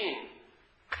you're seeing.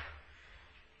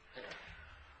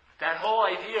 That whole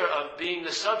idea of being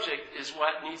the subject is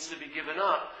what needs to be given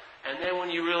up. And then when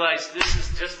you realize this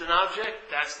is just an object,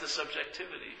 that's the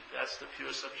subjectivity. That's the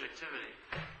pure subjectivity.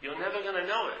 You're never going to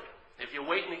know it. If you're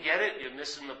waiting to get it, you're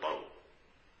missing the boat.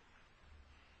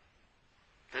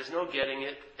 There's no getting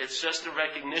it. It's just a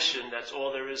recognition. That's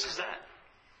all there is that.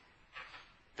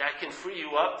 That can free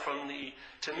you up from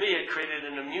to me it created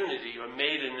an immunity, or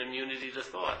made an immunity to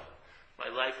thought. My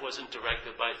life wasn't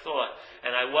directed by thought.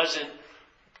 And I wasn't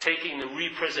taking the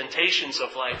representations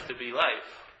of life to be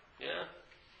life. Yeah?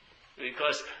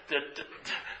 Because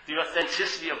the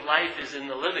authenticity of life is in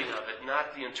the living of it,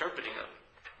 not the interpreting of it.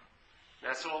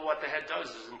 That's all what the head does,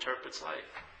 is interprets life.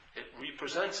 It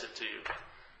represents it to you.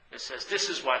 It says, this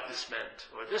is what this meant,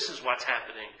 or this is what's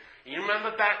happening. You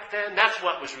remember back then? That's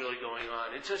what was really going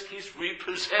on. It just keeps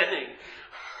representing.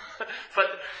 But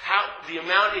the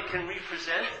amount it can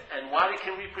represent and what it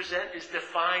can represent is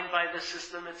defined by the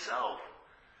system itself.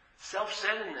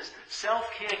 Self-centeredness. Self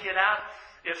can't get out.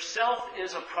 If self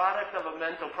is a product of a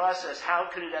mental process, how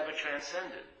could it ever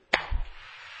transcend it?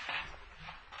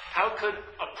 How could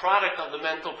a product of the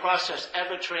mental process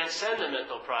ever transcend the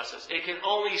mental process? It can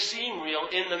only seem real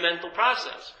in the mental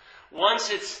process. Once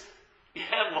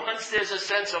there's a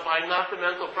sense of I'm not the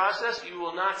mental process, you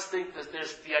will not think that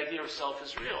the idea of self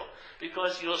is real.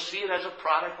 Because you'll see it as a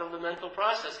product of the mental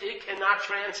process. It cannot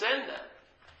transcend that.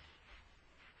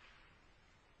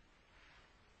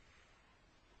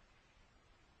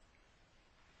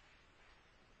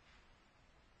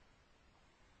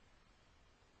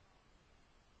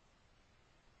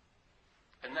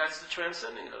 And that's the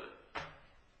transcending of it.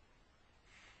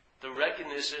 The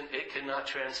recognition, it cannot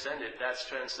transcend it. That's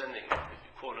transcending it,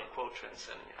 quote unquote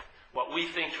transcending it. What we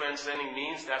think transcending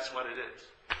means, that's what it is.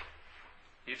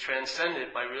 You transcend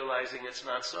it by realizing it's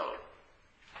not so.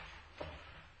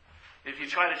 If you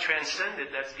try to transcend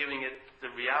it, that's giving it the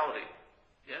reality.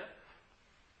 Yeah?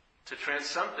 To transcend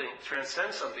something,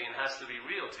 it has to be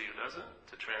real to you, doesn't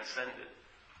it? To transcend it.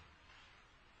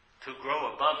 To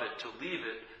grow above it, to leave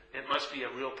it, it must be a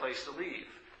real place to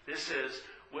leave. This is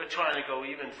We're trying to go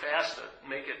even faster,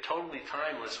 make it totally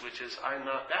timeless, which is, I'm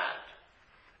not that.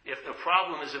 If the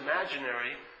problem is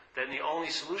imaginary, then the only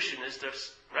solution is to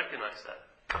recognize that.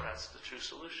 That's the true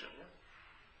solution.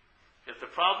 Yeah? If the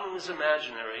problem is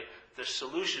imaginary, the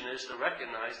solution is to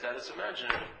recognize that it's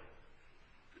imaginary.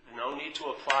 No need to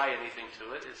apply anything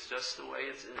to it. It's just the way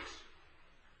it is.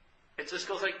 It just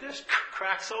goes like this,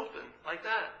 cracks open, like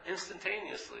that,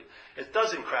 instantaneously. It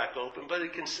doesn't crack open, but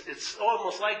it's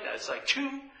almost like that. It's like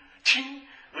ching, ching,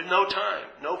 with no time,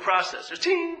 no process. Just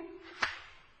ching,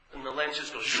 and the lens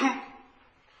just goes zoom,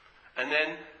 and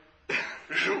then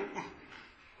zoom.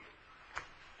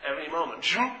 Every moment,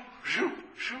 zoom, zoom,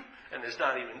 zoom. And it's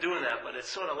not even doing that, but it's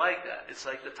sort of like that. It's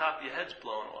like the top of your head's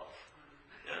blown off.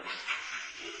 Yeah.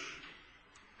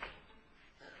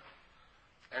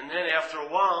 And then after a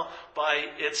while, by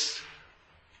its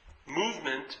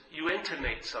movement, you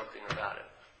intimate something about it.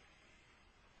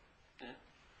 Yeah?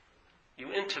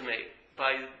 You intimate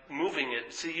by moving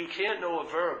it. See, you can't know a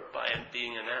verb by it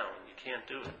being a noun. You can't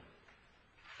do it.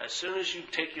 As soon as you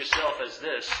take yourself as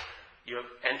this, you're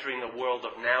entering a world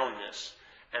of nounness.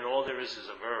 And all there is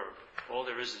a verb. All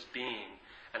there is being.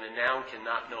 And a noun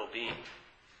cannot know being.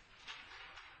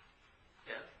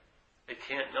 Yeah? It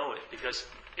can't know it because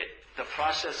the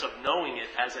process of knowing it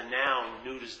as a noun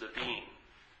neuters the being.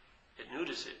 It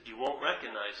neuters it. You won't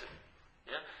recognize it.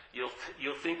 Yeah?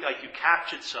 You'll think like you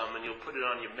captured some and you'll put it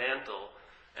on your mantle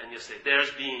and you'll say,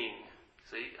 there's being.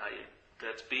 See,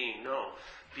 that's being. No.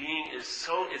 Being is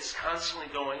so, it's constantly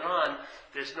going on.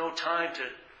 There's no time to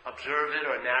observe it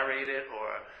or narrate it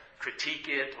or critique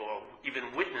it or even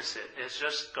witness it. It's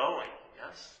just going.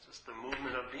 Yes? Just the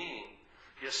movement of being.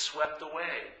 You're swept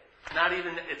away. Not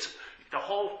even, the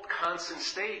whole constant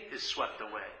state is swept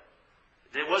away.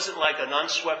 There wasn't like an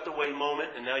unswept away moment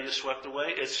and now you're swept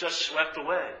away. It's just swept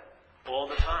away all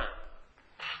the time.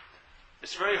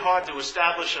 It's very hard to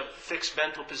establish a fixed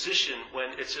mental position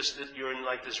when it's just that you're in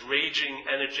like this raging,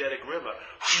 energetic river.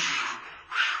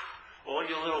 All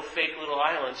your little fake little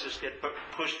islands just get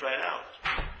pushed right out.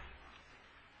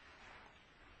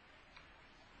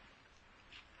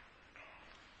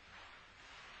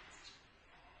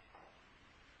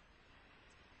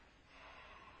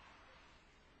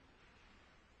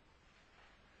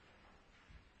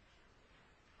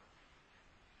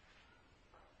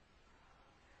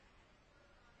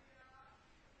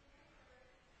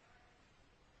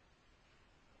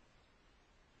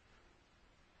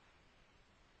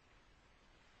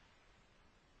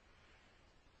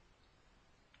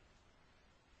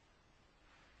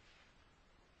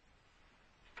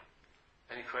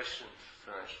 Any questions?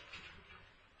 Finish.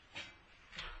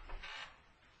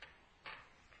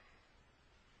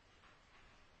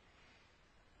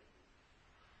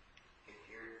 If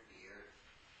you're in fear,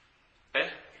 Eh?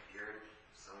 if you're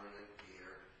someone in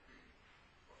fear,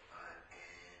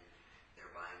 and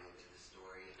they're buying into the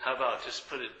story, How about just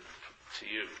put it to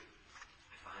you?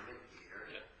 if I'm in fear,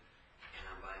 Yeah. and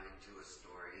I'm buying into a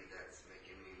story that's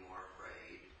making me more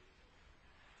afraid,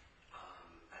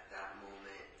 at that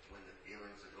moment, when the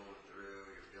feelings are going through,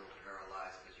 you're feeling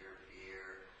paralyzed because you're in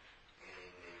fear, and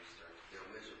then you start to feel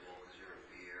miserable because you're in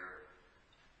fear.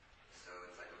 So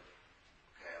it's like,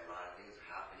 okay, a lot of things are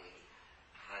happening.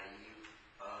 How do you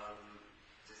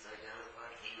disidentify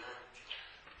from that?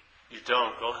 You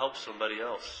don't. Go help somebody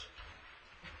else.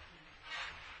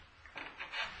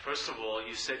 First of all,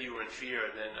 you said you were in fear,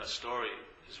 and then a story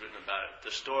is written about it.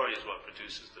 The story is what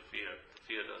produces the fear. The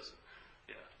fear doesn't.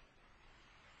 Yeah.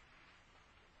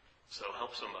 So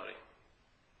help somebody.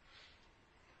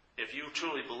 If you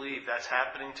truly believe that's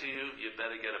happening to you, you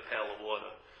better get a pail of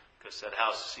water, because that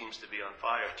house seems to be on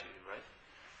fire to you, right?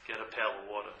 Get a pail of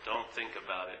water. Don't think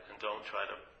about it, and don't try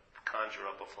to conjure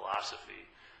up a philosophy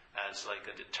as like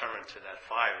a deterrent to that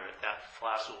fire. That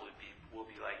flask will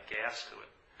be like gas to it.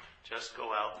 Just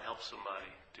go out and help somebody.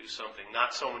 Do something.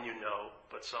 Not someone you know,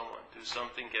 but someone. Do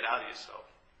something. Get out of yourself.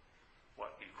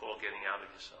 What you call getting out of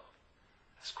yourself.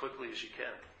 As quickly as you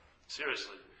can.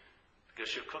 Seriously.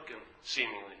 Because you're cooking,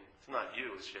 seemingly. It's not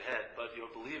you, it's your head, but you're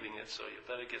believing it, so you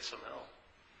better get some help.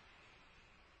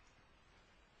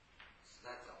 So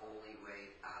that's the only way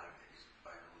out of it is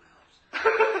by going out.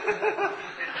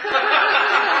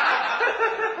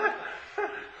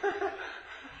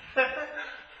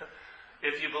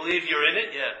 If you believe you're in it,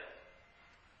 yeah.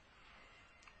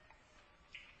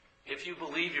 If you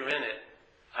believe you're in it,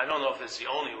 I don't know if it's the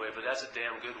only way, but that's a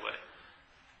damn good way.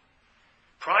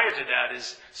 Prior to that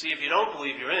is, see, if you don't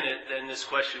believe you're in it, then this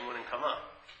question wouldn't come up.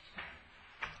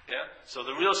 Yeah? So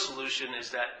the real solution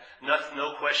is that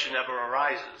no question ever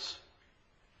arises.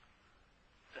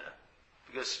 Yeah?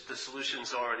 Because the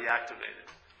solution's already activated.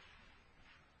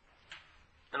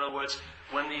 In other words,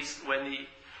 when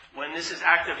this is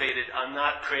activated, I'm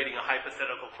not creating a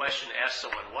hypothetical question to ask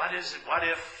someone, what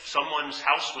if someone's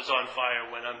house was on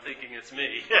fire when I'm thinking it's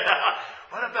me?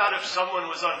 What about if someone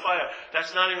was on fire?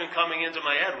 That's not even coming into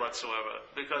my head whatsoever,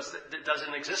 because it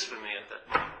doesn't exist for me at that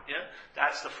moment. Yeah?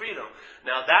 That's the freedom.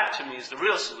 Now that to me is the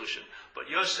real solution. But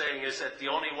you're saying is that the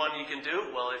only one you can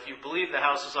do? Well, if you believe the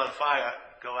house is on fire,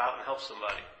 go out and help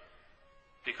somebody.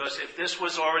 Because if this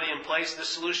was already in place, this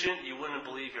solution, you wouldn't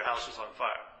believe your house was on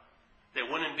fire. There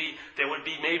would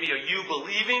be maybe you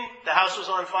believing the house was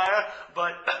on fire,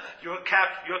 but your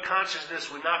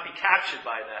consciousness would not be captured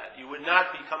by that. You would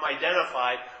not become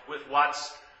identified with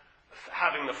what's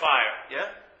having the fire. Yeah?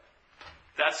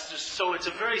 That's just, so it's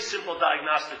a very simple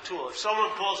diagnostic tool. If someone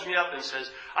calls me up and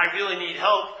says, I really need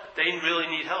help, they really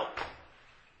need help.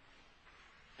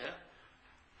 Yeah?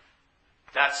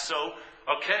 That's so,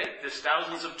 okay, there's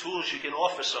thousands of tools you can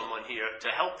offer someone here to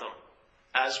help them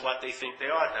as what they think they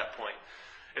are at that point.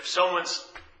 If someone's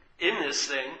in this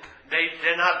thing,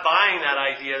 they're not buying that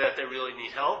idea that they really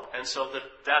need help, and so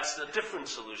that's the different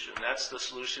solution. That's the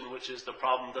solution which is the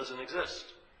problem doesn't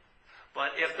exist.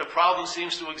 But if the problem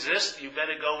seems to exist, you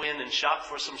better go in and shop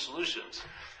for some solutions.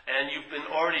 And you've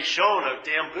been already shown a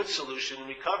damn good solution in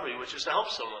recovery, which is to help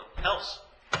someone else.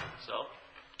 So,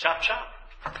 chop chop.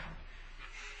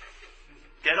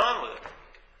 Get on with it.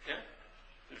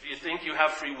 Yeah? If you think you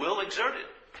have free will, exert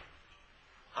it.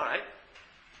 All right?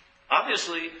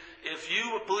 Obviously, if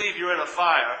you believe you're in a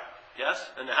fire, yes,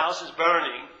 and the house is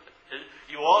burning,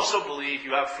 you also believe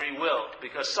you have free will,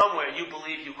 because somewhere you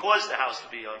believe you caused the house to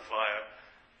be on fire.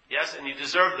 Yes, and you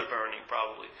deserve the burning,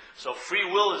 probably. So free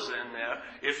will is in there.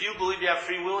 If you believe you have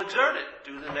free will, exert it.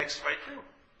 Do the next right thing.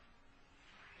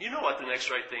 You know what the next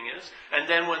right thing is. And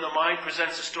then when the mind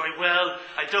presents a story, well,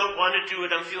 I don't want to do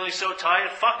it, I'm feeling so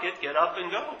tired, fuck it, get up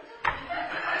and go.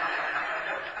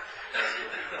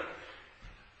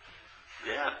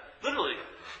 Yeah, literally.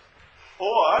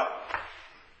 Or,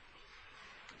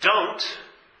 don't,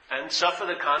 and suffer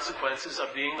the consequences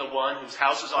of being the one whose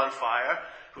house is on fire,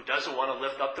 who doesn't want to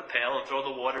lift up the pail and throw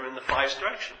the water in the fire's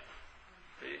direction.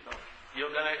 There you go.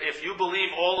 If you believe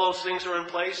all those things are in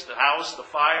place, the house, the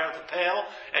fire, the pail,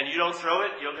 and you don't throw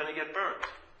it, you're going to get burnt.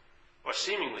 Or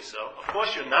seemingly so. Of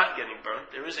course you're not getting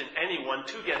burnt. There isn't anyone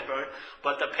to get burnt,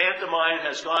 but the pantomime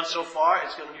has gone so far,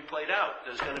 it's going to be played out.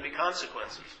 There's going to be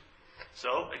consequences.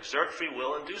 So, exert free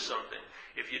will and do something.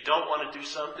 If you don't want to do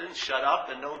something, shut up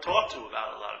and don't talk to a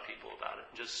lot of people about it.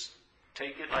 Just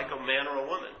take it like a man or a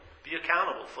woman. Be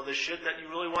accountable for the shit that you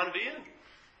really want to be in.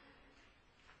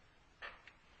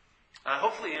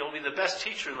 Hopefully it'll be the best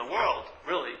teacher in the world,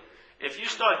 really. If you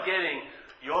start getting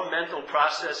your mental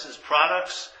processes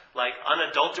products, like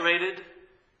unadulterated,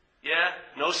 yeah,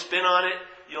 no spin on it,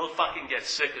 you'll fucking get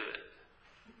sick of it.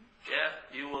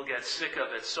 Yeah, you will get sick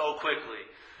of it so quickly.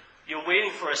 You're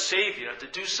waiting for a savior to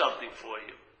do something for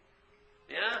you.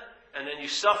 Yeah? And then you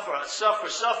suffer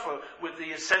with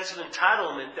the sense of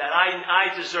entitlement that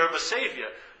I deserve a savior.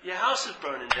 Your house is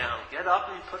burning down. Get up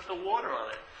and put the water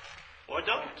on it. Or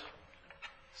don't.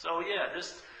 So yeah,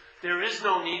 there is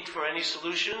no need for any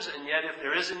solutions, and yet if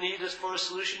there is a need for a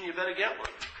solution, you better get one.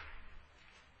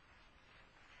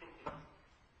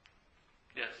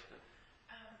 Yes?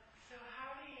 So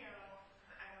how do you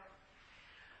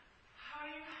have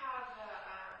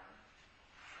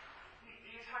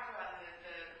you talked about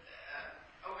the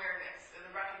awareness, the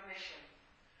recognition,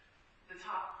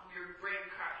 your brain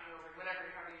cracking open,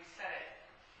 however you said it,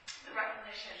 the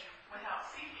recognition without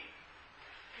seeking.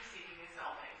 Because seeking is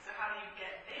selfing. So how do you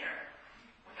get there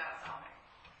without selfing?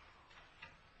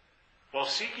 Well,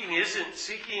 seeking is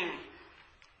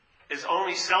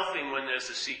only selfing when there's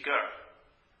a seeker.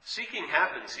 Seeking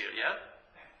happens here, yeah?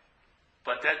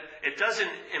 But that it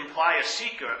doesn't imply a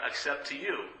seeker except to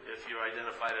you, if you're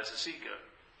identified as a seeker.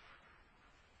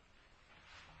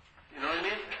 You know what I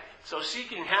mean? So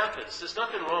seeking happens. There's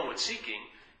nothing wrong with seeking.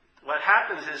 What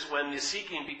happens is when the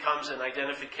seeking becomes an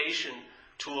identification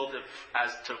tool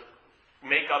to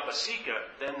make up a seeker,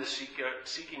 then the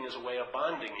seeking is a way of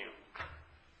bonding you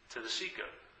to the seeker.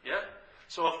 Yeah?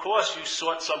 So of course you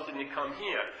sought something to come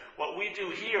here. What we do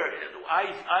here,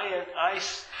 I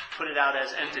put it out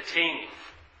as entertaining.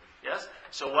 Yes?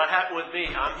 So what happened with me?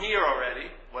 I'm here already.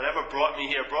 Whatever brought me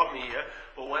here.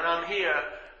 But when I'm here,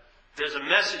 there's a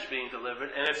message being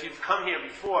delivered, and if you've come here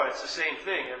before, it's the same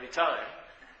thing every time.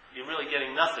 You're really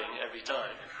getting nothing every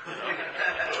time. You know?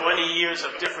 20 years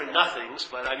of different nothings,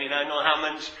 but I know how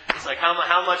much, it's like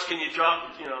how much can you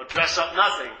dress up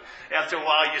nothing? After a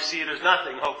while you see it as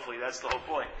nothing, hopefully, that's the whole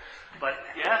point. But,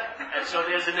 yeah, and so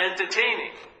there's an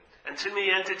entertaining. And to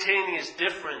me, entertaining is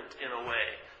different in a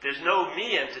way. There's no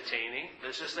me entertaining.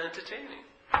 There's just entertaining.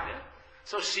 Yeah?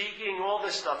 So seeking, all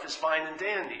this stuff is fine and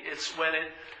dandy. It's when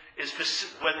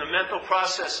when the mental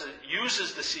process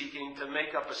uses the seeking to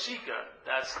make up a seeker,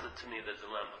 that's to me the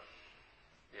dilemma.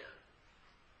 Yeah.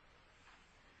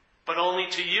 But only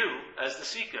to you as the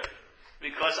seeker.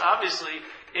 Because obviously,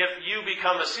 if you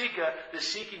become a seeker, the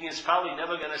seeking is probably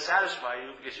never going to satisfy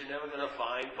you because you're never going to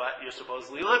find what you're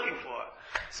supposedly looking for.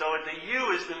 So the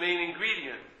you is the main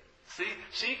ingredient. See,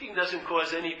 seeking doesn't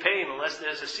cause any pain unless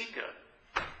there's a seeker.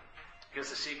 Because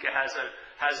the seeker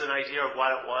has an idea of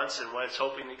what it wants and what it's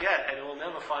hoping to get, and it will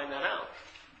never find that out.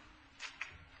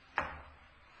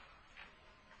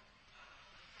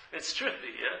 It's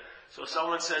tricky, yeah? So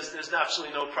someone says there's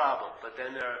absolutely no problem, but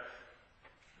then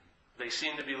they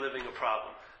seem to be living a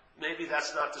problem. Maybe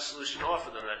that's not the solution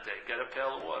offered them that day. Get a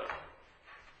pail of water.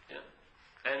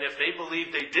 Yeah? And if they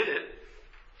believe they did it,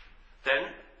 then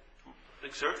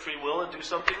exert free will and do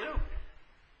something new.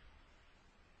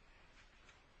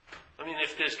 I mean,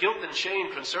 if there's guilt and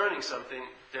shame concerning something,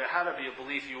 there had to be a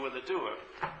belief you were the doer,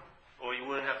 or you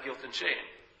wouldn't have guilt and shame.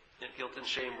 And guilt and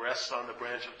shame rests on the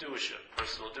branch of doership,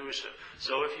 personal doership.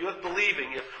 So if you're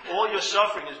believing, if all your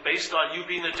suffering is based on you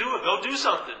being a doer, go do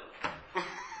something.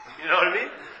 You know what I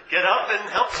mean? Get up and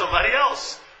help somebody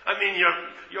else. I mean,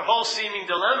 your whole seeming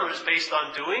dilemma is based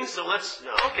on doing, so let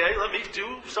me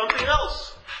do something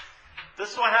else.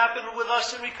 This is what happened with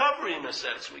us in recovery, in a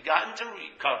sense. We got into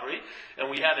recovery, and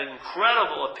we had an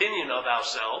incredible opinion of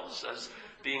ourselves as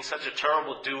being such a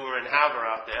terrible doer and haver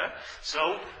out there.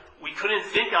 So we couldn't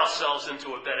think ourselves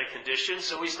into a better condition,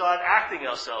 so we started acting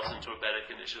ourselves into a better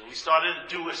condition. We started to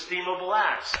do esteemable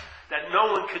acts that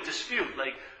no one could dispute,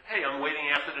 like, hey, I'm waiting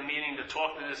after the meeting to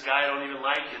talk to this guy I don't even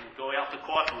like and go out to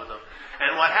coffee with him.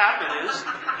 And what happened is,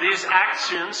 these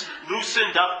actions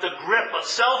loosened up the grip of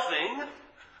selfing,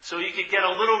 so you could get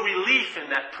a little relief in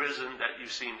that prison that you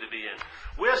seem to be in.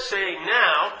 We're saying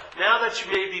now that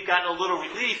you maybe gotten a little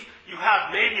relief, you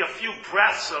have maybe a few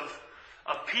breaths of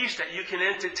peace that you can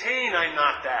entertain I'm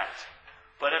not that.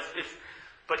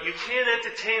 But you can't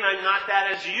entertain I'm not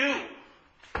that as you.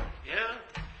 Yeah?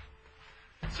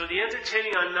 So the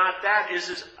entertaining I'm not that is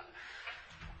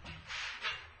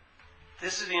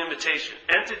this is the invitation.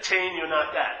 Entertain you're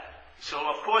not that. So,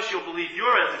 of course, you'll believe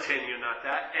you're entertaining, you're not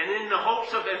that. And in the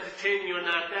hopes of entertaining, you're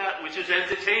not that, which is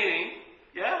entertaining,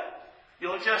 yeah?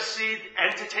 You'll just see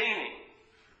entertaining.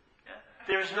 Yeah?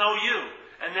 There's no you.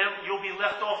 And then you'll be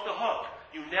left off the hook.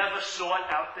 You never sought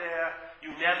out there.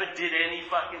 You never did any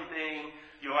fucking thing.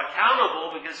 You're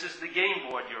accountable because it's the game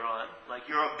board you're on. Like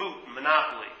you're a boot in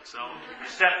Monopoly. So, you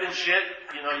stepped in shit,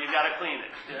 you gotta clean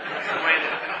it. Yeah? That's the way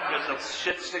because the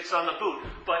shit sticks on the boot.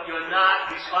 But you're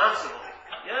not responsible.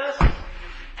 Yes?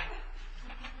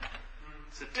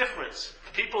 It's a difference.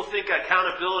 People think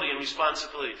accountability and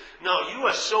responsibility. No, you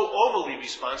are so overly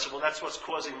responsible, that's what's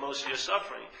causing most of your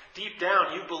suffering. Deep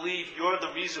down, you believe you're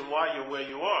the reason why you're where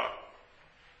you are.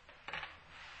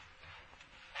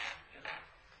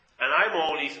 And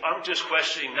I'm just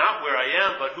questioning not where I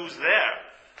am, but who's there.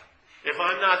 If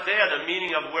I'm not there, the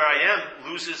meaning of where I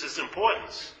am loses its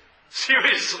importance.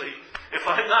 Seriously. If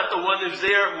I'm not the one who's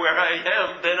there where I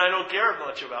am, then I don't care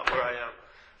much about where I am.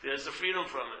 There's the freedom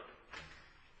from it.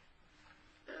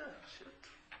 Yeah, shit.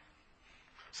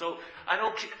 So,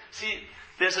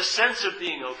 there's a sense of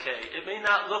being okay. It may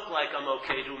not look like I'm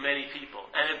okay to many people.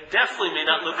 And it definitely may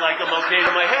not look like I'm okay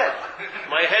to my head.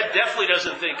 My head definitely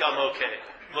doesn't think I'm okay.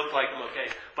 Look like I'm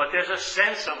okay. But there's a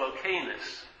sense of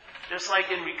okayness. Just like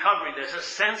in recovery, there's a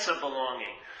sense of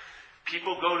belonging.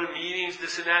 People go to meetings,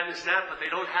 this and that, but they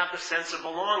don't have the sense of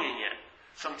belonging yet.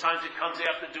 Sometimes it comes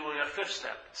after doing a fifth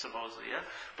step, supposedly, yeah?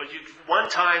 But one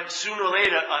time, sooner or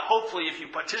later, hopefully if you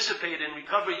participate in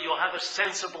recovery, you'll have a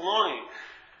sense of belonging.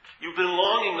 You've been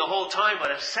longing the whole time, but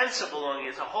a sense of belonging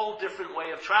is a whole different way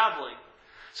of traveling.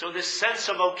 So this sense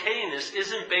of okayness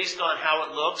isn't based on how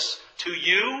it looks to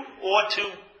you or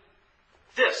to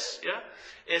this, yeah?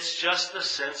 It's just the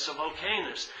sense of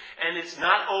okayness. And it's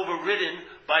not overridden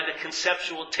by the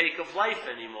conceptual take of life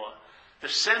anymore. The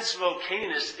sense of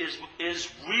okayness is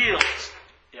real.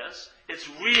 Yes? It's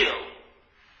real.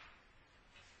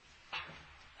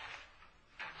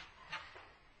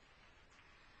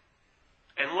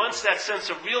 And once that sense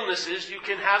of realness is, you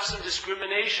can have some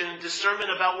discrimination and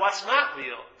discernment about what's not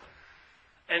real.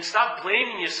 And stop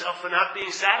blaming yourself for not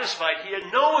being satisfied here.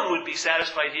 No one would be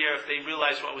satisfied here if they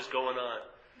realized what was going on.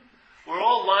 We're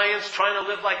all lions trying to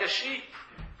live like a sheep.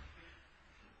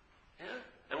 Yeah?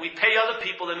 And we pay other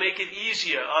people to make it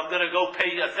easier. I'm going to go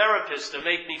pay a therapist to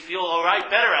make me feel all right,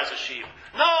 better as a sheep.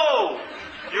 No!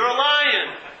 You're a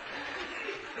lion.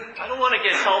 I don't want to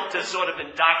get help to sort of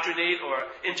indoctrinate or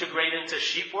integrate into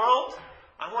sheep world.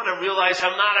 I want to realize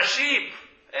I'm not a sheep.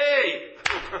 Hey!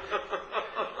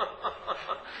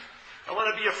 I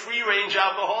want to be a free-range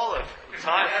alcoholic.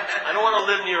 I don't want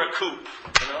to live near a coop,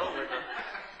 I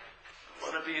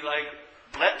want to be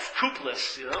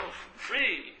coopless,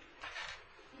 free.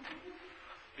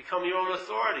 Become your own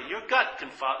authority. Your gut can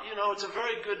follow. It's a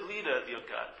very good leader, your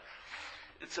gut.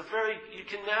 You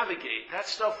can navigate. That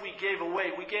stuff we gave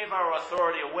away. We gave our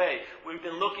authority away. We've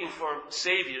been looking for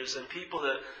saviors and people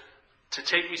to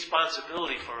take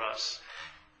responsibility for us.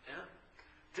 Yeah?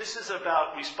 This is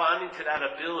about responding to that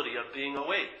ability of being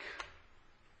awake.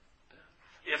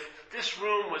 If this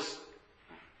room was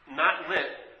not lit,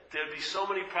 there'd be so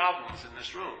many problems in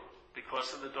this room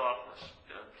because of the darkness.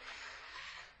 Yeah?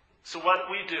 So what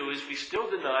we do is we still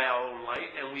deny our own light,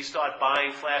 and we start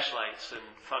buying flashlights and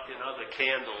fucking other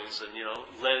candles, and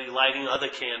lighting other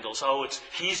candles. Oh,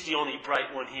 he's the only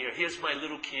bright one here. Here's my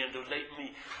little candle. Light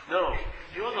me. No,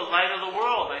 you're the light of the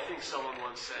world. I think someone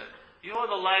once said. You are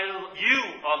the light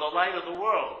of the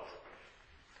world.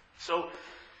 So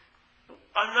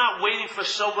I'm not waiting for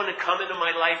someone to come into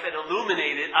my life and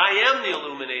illuminate it. I am the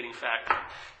illuminating factor,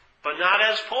 but not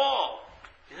as Paul.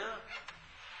 Yeah.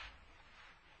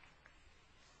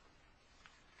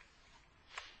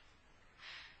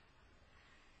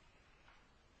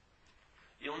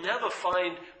 You'll never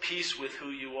find peace with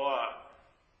who you are,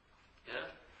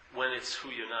 when it's who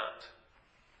you're not.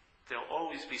 There'll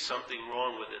always be something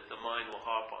wrong with it the mind will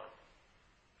harp on.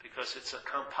 Because it's a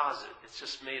composite. It's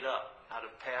just made up out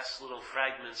of past little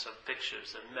fragments of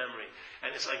pictures and memory.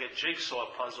 And it's like a jigsaw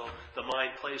puzzle the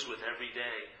mind plays with every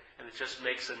day. And it just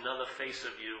makes another face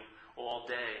of you all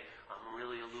day. I'm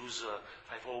really a loser.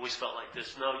 I've always felt like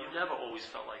this. No, you never always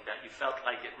felt like that. You felt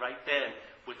like it right then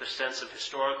with the sense of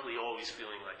historically always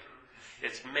feeling like it.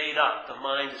 It's made up. The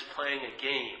mind is playing a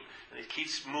game. And it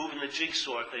keeps moving the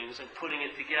jigsaw things and putting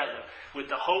it together with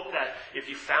the hope that if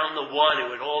you found the one, it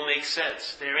would all make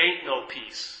sense. There ain't no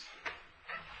peace.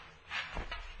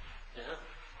 Yeah?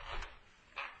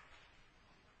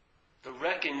 The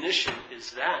recognition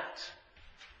is that.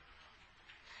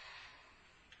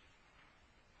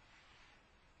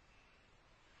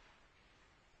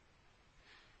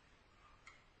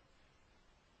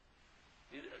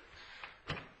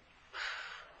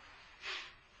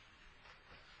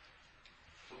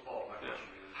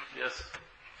 Yes.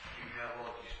 You have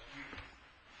all these.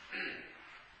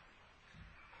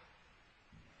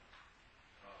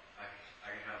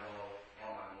 I can have all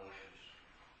my emotions,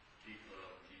 deep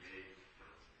love, deep hate,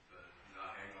 but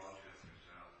not hang on to it because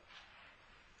I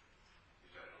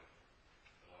don't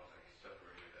want to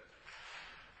separate it.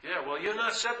 Yeah, well, you're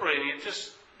not separating it.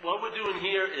 Just what we're doing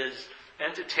here is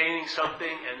entertaining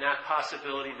something, and that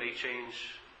possibility may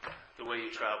change the way you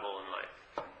travel in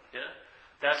life. Yeah,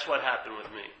 that's what happened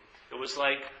with me. It was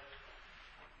like,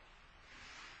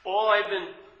 all I've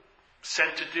been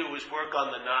sent to do was work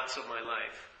on the knots of my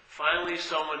life. Finally,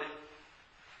 someone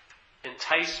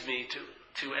enticed me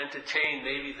to entertain,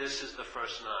 maybe this is the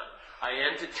first knot. I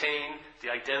entertained the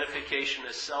identification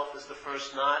as self as the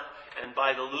first knot, and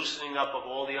by the loosening up of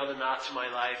all the other knots in my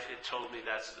life, it told me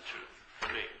that's the truth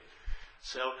for me.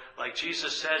 So, like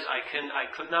Jesus says, I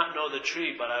could not know the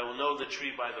tree, but I will know the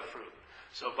tree by the fruit.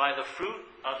 So by the fruit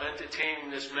of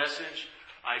entertaining this message,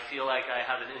 I feel like I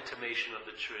have an intimation of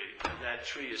the tree. And that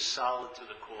tree is solid to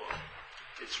the core.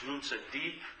 Its roots are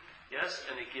deep, yes,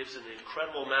 and it gives an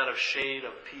incredible amount of shade,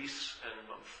 of peace, and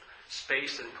of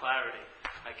space and clarity.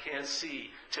 I can't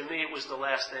see. To me, it was the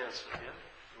last answer, yeah?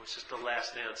 It was just the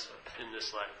last answer in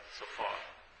this life so far.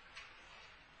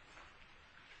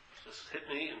 Just hit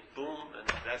me and boom, and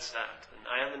that's that. And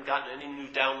I haven't gotten any new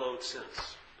downloads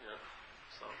since. Yeah?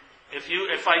 So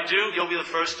if I do, you'll be the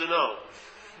first to know.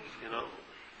 I don't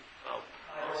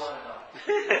want to know.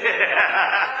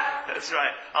 That's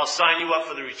right. I'll sign you up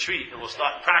for the retreat, and we'll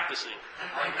start practicing.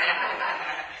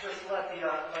 Just let the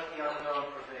unknown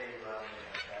pervade around me,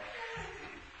 okay?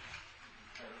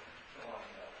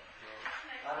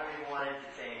 I don't even want to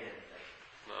entertain anything.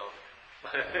 No.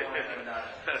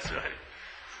 That's right.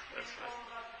 That's right.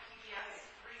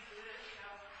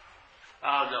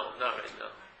 Oh, no, not right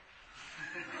now.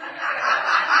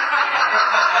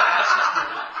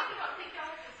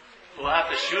 We'll have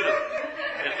to shoot it.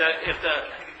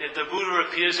 If the Buddha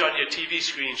appears on your TV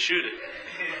screen, shoot it.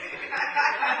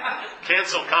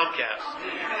 Cancel Comcast.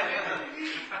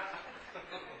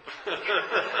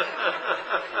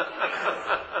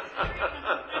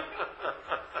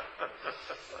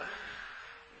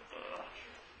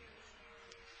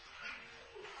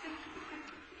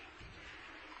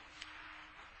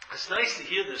 It's nice to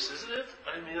hear this, isn't it?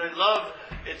 I mean, I love,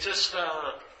 it just,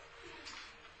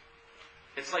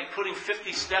 it's like putting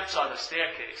 50 steps on a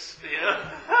staircase, you know?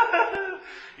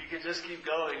 You can just keep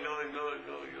going. I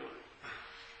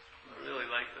really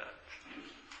like that.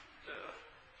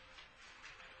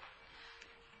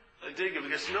 I dig it,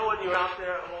 because when you're out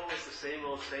there, it's the same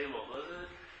old, wasn't it?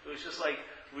 It was just like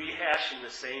rehashing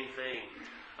the same thing.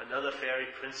 Another fairy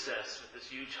princess with this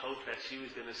huge hope that she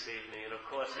was going to save me, and of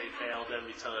course they failed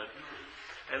every time.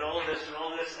 And all this,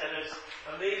 and it's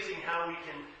amazing how we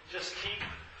can just keep,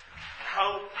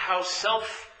 how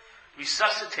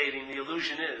self-resuscitating the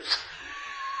illusion is.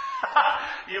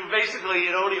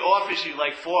 It only offers you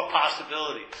like 4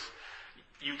 possibilities.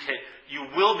 You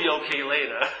will be okay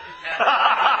later.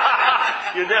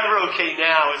 You're never okay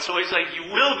now. It's always like, you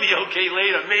will be okay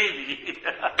later, maybe.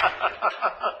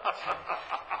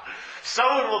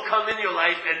 Someone will come in your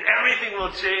life and everything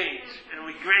will change. It'll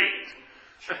be great.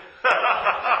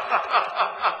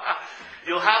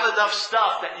 You'll have enough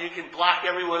stuff that you can block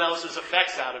everyone else's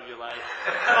effects out of your life.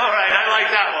 All right, I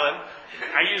like that one.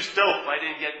 I used dope. I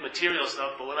didn't get material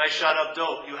stuff, but when I shot up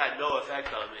dope, you had no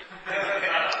effect on me.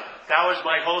 That was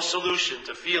my whole solution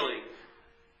to feeling,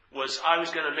 was I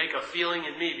was going to make a feeling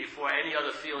in me before any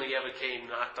other feeling ever came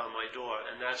knocked on my door.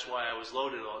 And that's why I was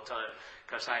loaded all the time,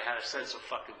 because I had a sense of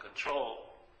fucking control.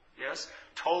 Yes?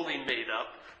 Totally made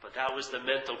up, but that was the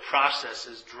mental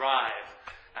process's drive.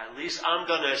 At least I'm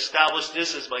going to establish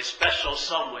this as my special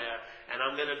somewhere, and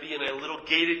I'm going to be in a little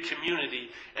gated community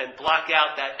and block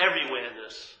out that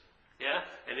everywhereness. Yeah?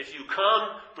 And if you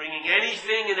come bringing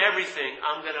anything and everything,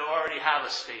 I'm going to already have a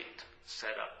state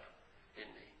set up in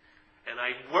me. And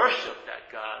I worship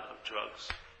that god of drugs.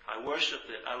 I worshipped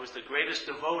it. I was the greatest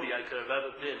devotee I could have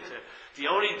ever been to. The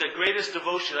greatest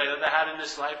devotion I ever had in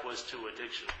this life was to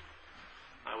addiction.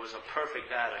 I was a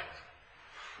perfect addict.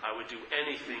 I would do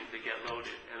anything to get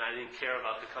loaded, and I didn't care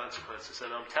about the consequences.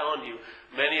 And I'm telling you,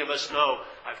 many of us know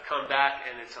I've come back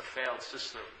and it's a failed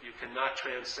system. You cannot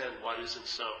transcend what isn't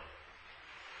so.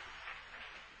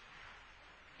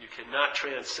 You cannot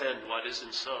transcend what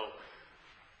isn't so.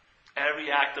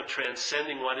 Every act of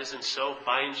transcending what isn't so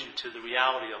binds you to the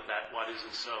reality of that what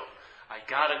isn't so. I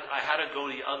had to go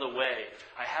the other way.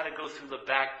 I had to go through the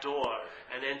back door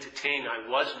and entertain I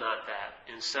was not that.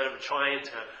 Instead of trying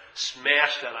to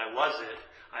smash that I was it,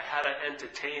 I had to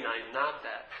entertain I'm not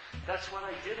that. That's what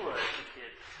I did when I was a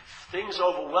kid. Things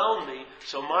overwhelmed me,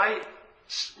 so my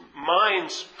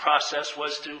mind's process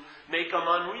was to make them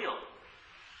unreal.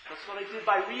 That's what I did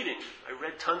by reading. I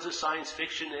read tons of science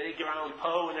fiction, Edgar Allan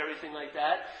Poe and everything like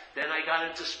that. Then I got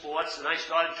into sports, and I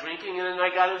started drinking, and then I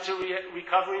got into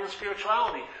recovery and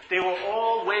spirituality. They were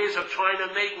all ways of trying to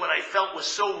make what I felt was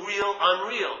so real,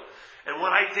 unreal. And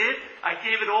what I did, I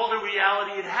gave it all the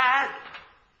reality it had.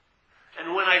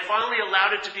 And when I finally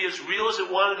allowed it to be as real as it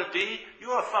wanted to be,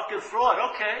 you're a fucking fraud.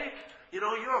 Okay.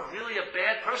 You're really a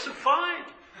bad person. Fine.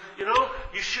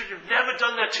 You should have never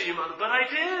done that to your mother. But I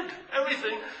did.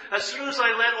 Everything. As soon as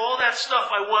I let all that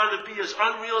stuff I wanted to be as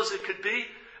unreal as it could be,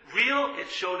 real, it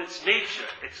showed its nature.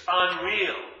 It's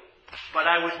unreal. But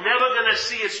I was never going to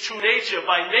see its true nature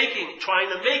by trying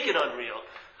to make it unreal.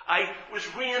 I was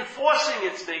reinforcing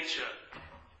its nature.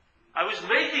 I was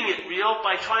making it real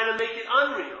by trying to make it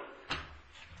unreal.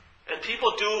 And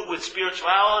people do it with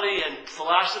spirituality and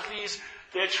philosophies.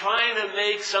 They're trying to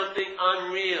make something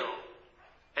unreal.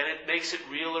 And it makes it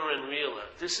realer and realer.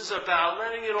 This is about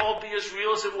letting it all be as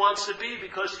real as it wants to be,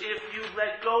 because if you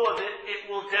let go of it, it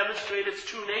will demonstrate its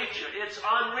true nature. It's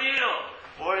unreal.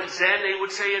 Or in Zen, they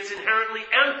would say it's inherently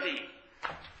empty.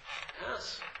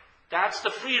 Yes. That's the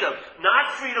freedom.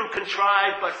 Not freedom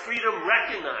contrived, but freedom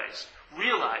recognized,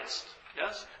 realized.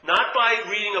 Yes? Not by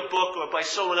reading a book or by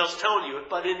someone else telling you it,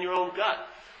 but in your own gut.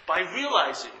 By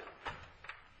realizing it.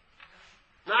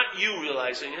 Not you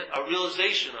realizing it, a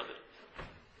realization of it.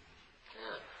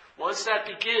 Once that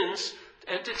begins,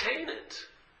 entertain it.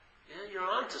 Yeah, you're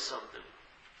on to something.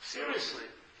 Seriously.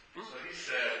 So he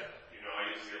said,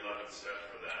 I use the 11th step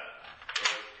for that.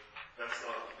 But that's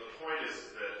not, the point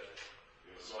is that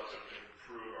sought to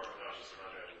improve our conscious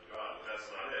contact with God. But that's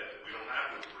not it. We don't have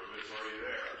to improve it. It's already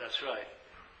there. That's right.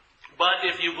 But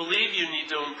if you believe you need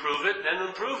to improve it, then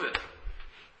improve it.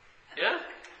 Yeah?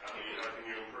 How can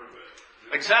you improve it?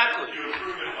 Exactly. You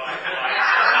improve it by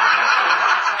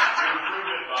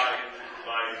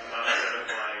not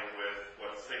identifying with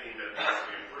what's thinking that needs to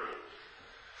be improved.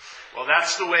 Well,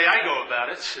 that's the way I go about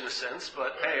it, in a sense.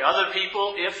 But hey, other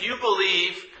people, if you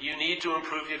believe you need to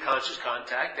improve your conscious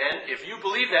contact, then if you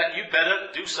believe that, you better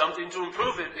do something to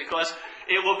improve it, because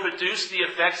it will produce the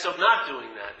effects of not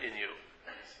doing that in you.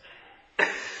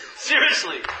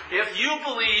 Seriously, if you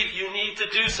believe you need to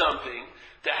do something,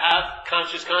 to have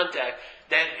conscious contact,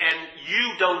 and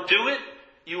you don't do it,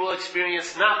 you will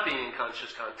experience not being in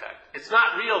conscious contact. It's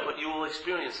not real, but you will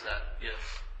experience that. Yes.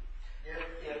 If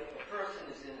a person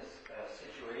is in a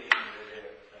situation where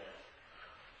they're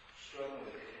struggling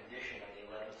with the condition on the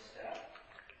 11th step,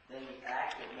 then the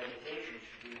act of meditation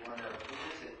should be one of who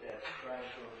is it that's trying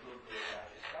to improve their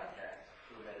conscious contact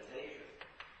through meditation.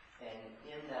 And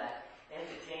in that,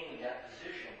 entertaining that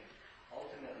position,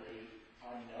 ultimately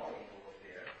unknowing will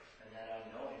appear, and that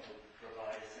unknowing will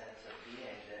provide a sense of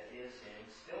being that is in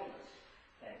stillness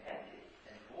and empty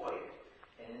and void.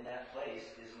 And in that place,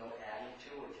 there's no adding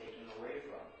to or taking away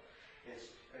from.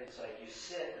 It's like you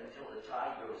sit until the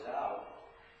tide goes out.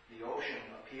 The ocean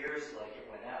appears like it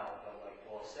went out, but like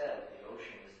Paul said, the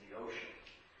ocean is the ocean.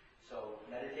 So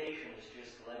meditation is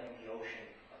just letting the ocean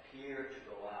appear to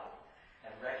go out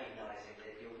and recognizing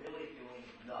that you're really doing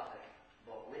nothing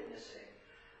but witnessing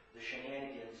the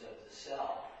shenanigans of the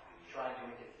self trying to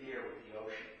interfere with the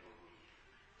ocean.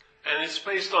 And it's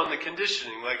based on the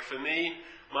conditioning. Like for me,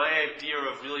 my idea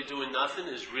of really doing nothing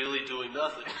is really doing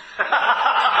nothing.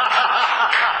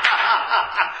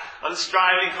 I'm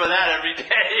striving for that every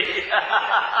day.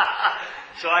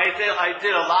 So I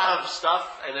did a lot of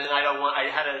stuff, and then I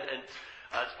had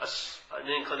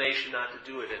an inclination not to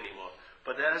do it anymore.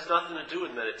 But that has nothing to do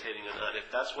with meditating or not.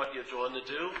 If that's what you're drawn to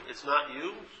do, it's not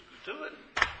you, do it.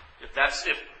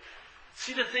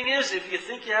 See, the thing is, if you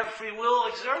think you have free will,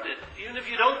 exert it. Even if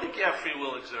you don't think you have free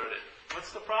will, exert it.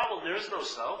 What's the problem? There is no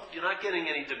self. You're not getting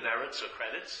any demerits or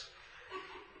credits.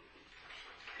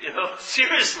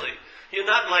 Seriously. You're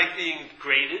not like being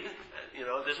graded.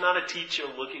 There's not a teacher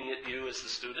looking at you as the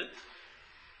student.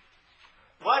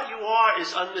 What you are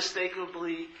is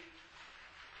unmistakably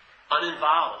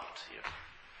uninvolved here.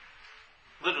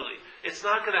 Literally. It's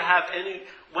not going to have any...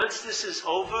 Once this is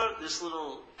over, this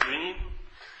little dream,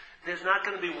 there's not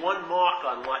going to be one mark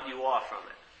on what you are from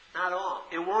it. Not at all.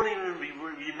 It won't even be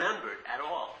remembered at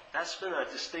all. That's been a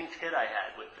distinct hit I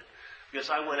had with it. Because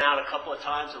I went out a couple of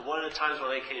times, and one of the times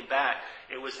when I came back,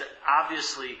 it was that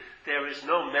obviously there is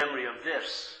no memory of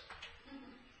this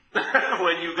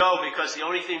when you go, because the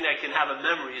only thing that can have a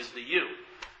memory is the you.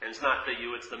 And it's not the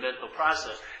you, it's the mental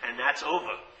process. And that's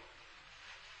over.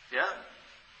 Yeah?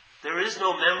 There is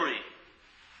no memory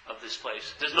of this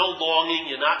place. There's no longing,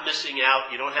 you're not missing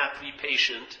out, you don't have to be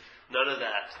patient, none of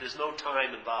that. There's no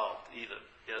time involved either.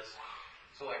 Yes?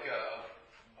 So like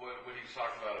what he was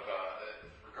talking about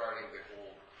regarding the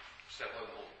whole step of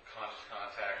the whole conscious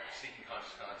contact, seeking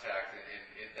conscious contact,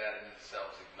 and that in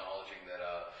itself is acknowledging that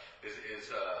is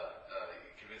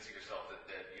convincing yourself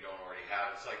that you don't already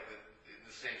have. It's like in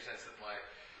the same sense that my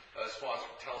sponsor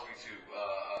tells me to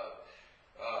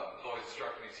has always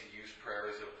instructed me to use prayer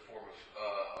as a form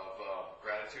of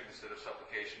gratitude instead of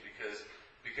supplication, because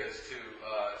to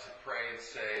pray and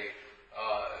say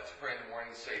to pray in the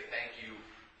morning and say thank you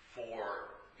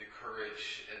for the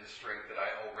courage and the strength that I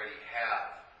already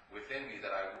have within me,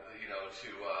 that I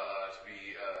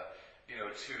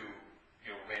to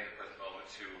remain in the present moment,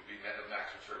 to be of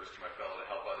maximum service to my fellow, to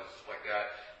help others, stuff like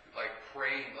that. Like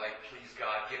praying, like please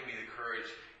God, give me the courage.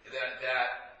 That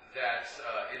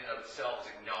in and of itself is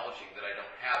acknowledging that I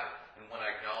don't have it. And when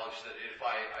I acknowledge that, if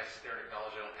I sit there and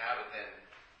acknowledge I don't have it, then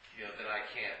I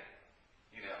can't,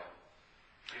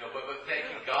 But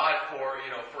thanking God for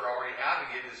already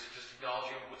having it is just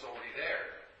acknowledging what's already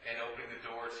there and opening the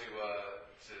door to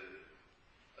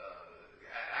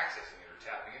accessing it or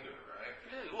tapping into it, right?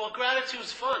 Yeah, well,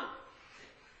 gratitude's fun.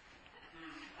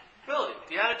 Really,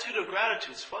 the attitude of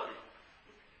gratitude is fun.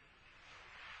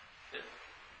 Yeah.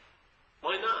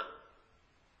 Why not?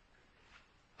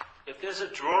 If there's a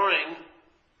drawing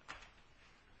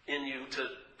in you to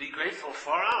be grateful,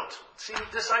 far out. See,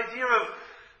 this idea of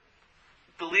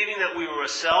believing that we were a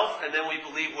self and then we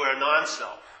believe we're a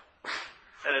non-self.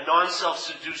 And a non-self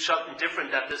should do something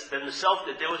different than the self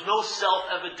did. There was no self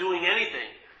ever doing anything.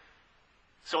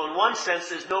 So in one sense,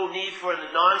 there's no need for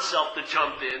the non-self to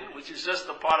jump in, which is just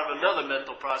a part of another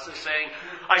mental process saying,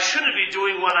 I shouldn't be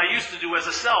doing what I used to do as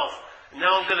a self. And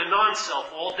now I'm going to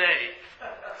non-self all day.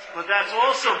 But that's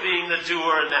also being the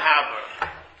doer and the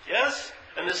haver. Yes?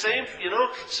 And the same,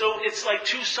 so it's like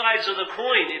two sides of the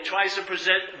coin. It tries to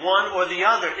present one or the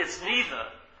other. It's neither.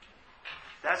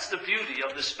 That's the beauty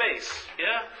of the space.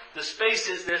 Yeah? The space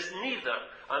is there's neither.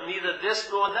 I'm neither this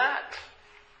nor that.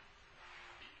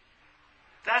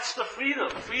 That's the freedom.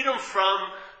 Freedom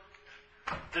from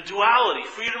the duality.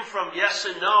 Freedom from yes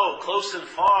and no, close and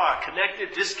far,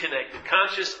 connected, disconnected,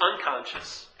 conscious,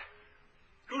 unconscious.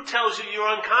 Who tells you you're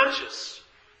unconscious?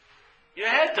 Your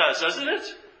head does, doesn't it?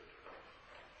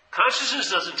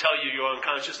 Consciousness doesn't tell you you're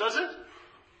unconscious, does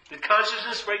it? Did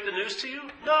consciousness break the news to you?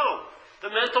 No. The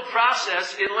mental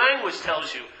process in language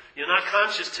tells you, you're not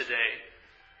conscious today.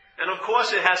 And of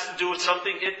course it has to do with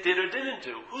something it did or didn't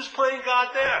do. Who's playing God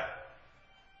there?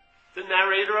 The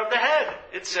narrator of the head.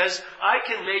 It says, I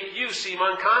can make you seem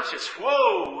unconscious.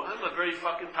 Whoa, I'm a very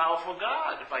fucking powerful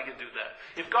God if I can do that.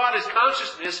 If God is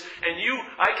consciousness and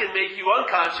I can make you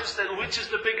unconscious, then which is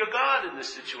the bigger God in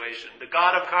this situation? The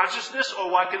God of consciousness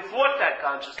or what can thwart that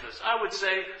consciousness? I would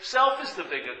say self is the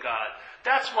bigger God.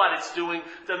 That's what it's doing.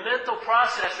 The mental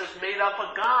process is made up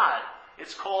of God.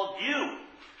 It's called you.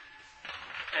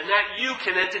 And that you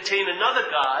can entertain another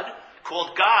God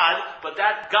called God, but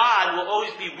that God will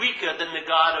always be weaker than the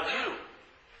God of you.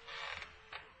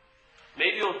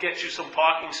 Maybe it'll get you some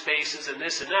parking spaces and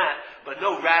this and that, but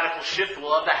no radical shift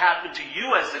will ever happen to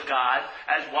you as the God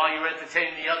as while you're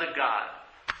entertaining the other God.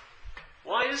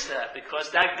 Why is that?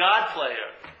 Because that God player.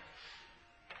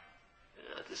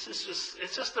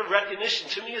 It's just a recognition.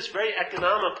 To me, it's very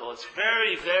economical. It's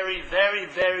very, very, very,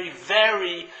 very,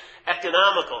 very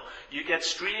economical. You get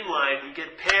streamlined, you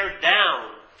get pared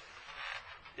down.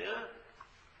 Yeah?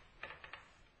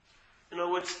 You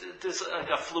know, there's like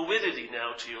a fluidity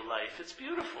now to your life. It's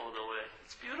beautiful in a way.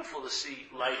 It's beautiful to see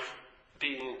life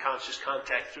being in conscious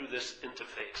contact through this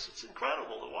interface. It's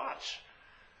incredible to watch.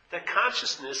 That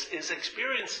consciousness is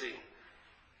experiencing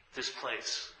this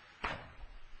place.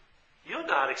 You're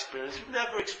not experiencing, you've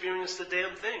never experienced a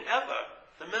damn thing, ever.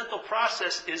 The mental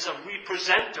process is a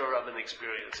representer of an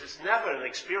experience. It's never an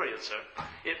experiencer.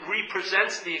 It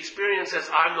represents the experience as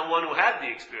I'm the one who had the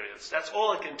experience. That's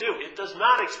all it can do. It does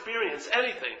not experience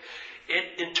anything.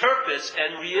 It interprets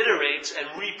and reiterates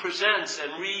and represents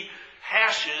and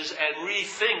rehashes and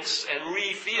rethinks and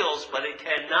refeels, but it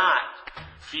cannot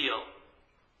feel.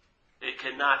 It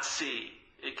cannot see.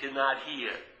 It cannot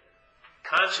hear.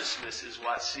 Consciousness is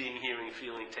what's seeing, hearing,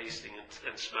 feeling, tasting,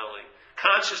 and smelling.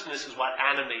 Consciousness is what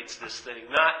animates this thing,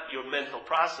 not your mental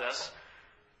process.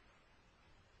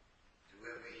 Do we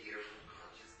ever hear from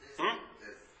consciousness?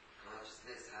 Does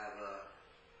consciousness have a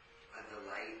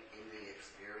delight in the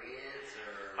experience?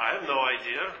 Or I have no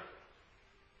idea.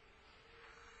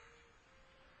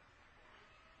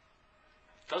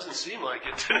 Doesn't seem like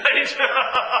it tonight.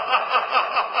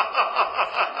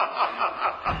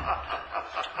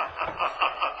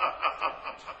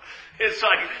 It's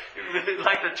like, you'd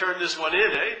like to turn this one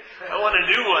in, eh? I want a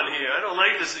new one here. I don't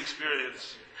like this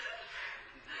experience.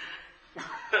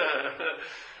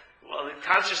 Well, the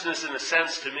consciousness, in a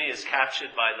sense, to me, is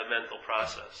captured by the mental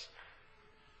process.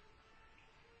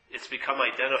 It's become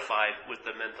identified with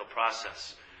the mental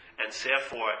process. And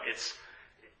therefore, it's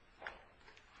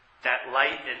that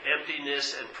light and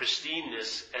emptiness and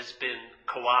pristineness has been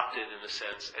co-opted, in a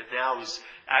sense. And now is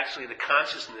actually the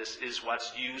consciousness is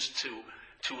what's used to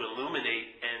illuminate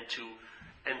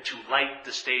and to light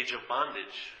the stage of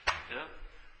bondage. Yeah?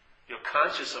 You're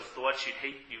conscious of thoughts you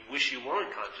wish you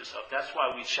weren't conscious of. That's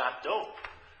why we shot dope.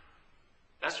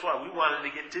 That's why we wanted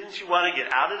to didn't you want to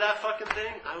get out of that fucking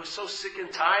thing? I was so sick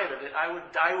and tired of it.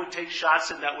 I would take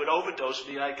shots and that would overdose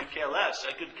me and I could care less.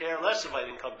 I could care less if I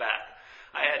didn't come back.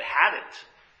 I had it.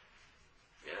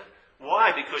 Yeah?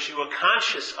 Why? Because you were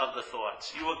conscious of the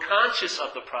thoughts. You were conscious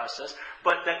of the process,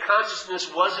 but that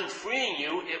consciousness wasn't freeing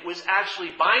you. It was actually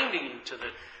binding you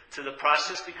to the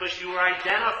process because you were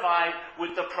identified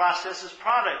with the process's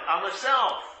product. I'm a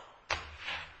self.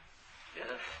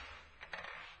 Yeah.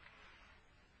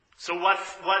 So what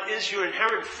is your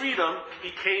inherent freedom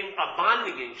became a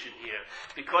bonding agent here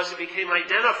because it became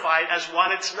identified as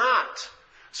what it's not.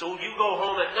 So you go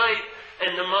home at night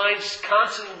and the mind's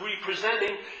constantly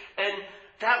representing, and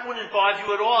that wouldn't bother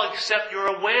you at all except your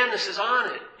awareness is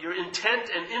on it. Your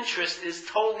intent and interest is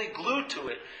totally glued to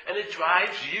it, and it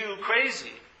drives you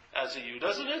crazy as a you,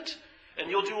 doesn't it?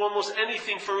 And you'll do almost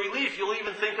anything for relief. You'll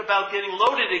even think about getting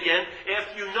loaded again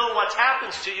after you know what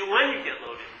happens to you when you get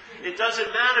loaded. It doesn't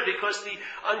matter because the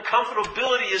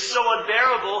uncomfortability is so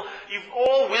unbearable.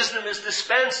 All wisdom is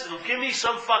dispensed, and give me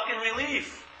some fucking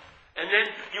relief. And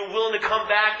then you're willing to come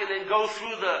back and then go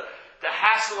through the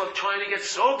hassle of trying to get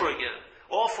sober again.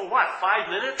 All for what? 5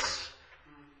 minutes?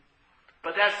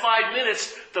 But that 5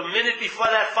 minutes, the minute before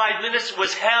that 5 minutes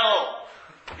was hell.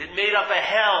 It made up a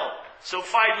hell. So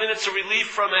 5 minutes of relief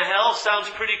from a hell sounds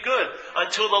pretty good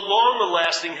until the longer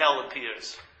lasting hell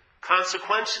appears.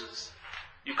 Consequences.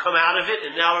 You come out of it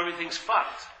and now everything's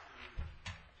fucked.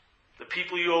 The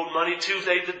people you owed money to,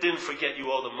 they didn't forget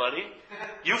you owe them money.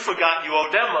 You forgot you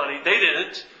owed them money. They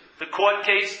didn't. The court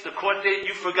case, the court date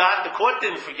you forgot, the court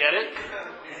didn't forget it.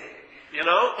 You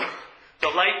know?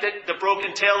 The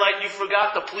broken tail light you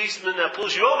forgot, the policeman that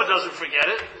pulls you over doesn't forget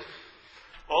it.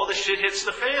 All the shit hits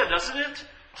the fan, doesn't it?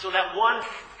 So that 1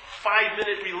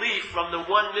 5-minute relief from the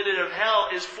 1 minute of hell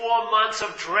is 4 months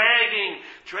of dragging,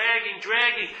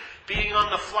 being on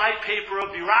the flypaper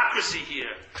of bureaucracy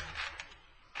here.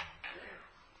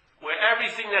 Where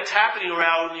everything that's happening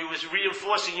around you is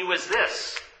reinforcing you as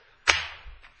this.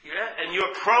 Yeah? And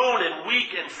you're prone and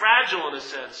weak and fragile in a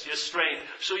sense, your strength.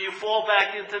 So you fall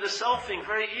back into the self thing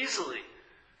very easily.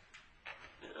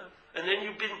 And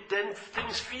then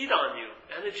things feed on you.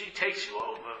 Energy takes you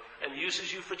over and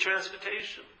uses you for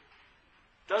transportation.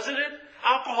 Doesn't it?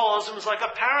 Alcoholism is like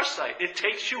a parasite. It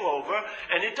takes you over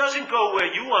and it doesn't go where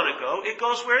you want to go. It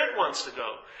goes where it wants to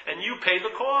go. And you pay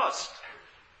the cost.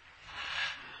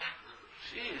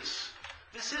 Jeez.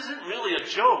 This isn't really a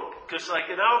joke. Because like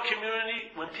in our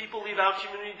community, when people leave our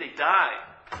community, they die.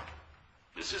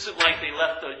 This isn't like they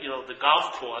left the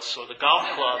golf course or the golf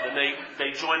club and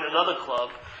they join another club.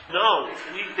 No,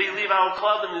 they leave our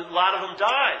club and a lot of them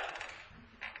die.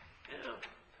 Yeah.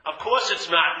 Of course it's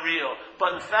not real,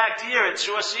 but in fact here it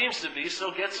sure seems to be,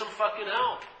 so get some fucking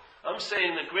help. I'm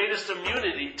saying the greatest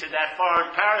immunity to that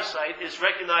foreign parasite is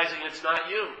recognizing it's not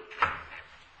you.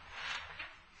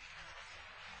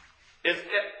 If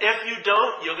you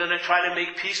don't, you're going to try to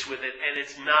make peace with it, and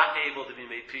it's not able to be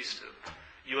made peace to.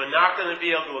 You are not going to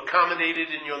be able to accommodate it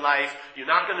in your life. You're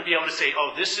not going to be able to say,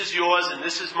 oh, this is yours and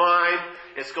this is mine.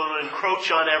 It's going to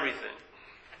encroach on everything.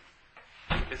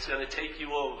 It's going to take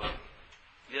you over.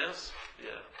 Yes?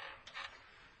 Yeah.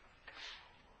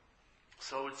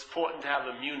 So it's important to have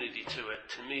immunity to it.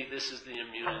 To me, this is the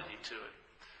immunity to it.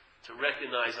 To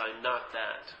recognize I'm not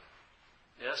that.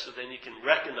 Yeah, so then you can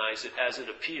recognize it as it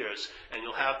appears, and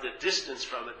you'll have the distance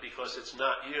from it because it's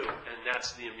not you, and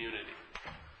that's the immunity.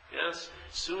 Yes?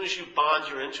 As soon as you bond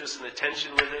your interest and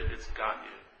attention with it, it's got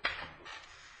you.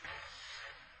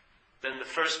 Then the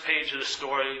first page of the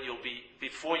story,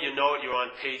 before you know it, you're on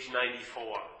page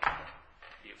 94.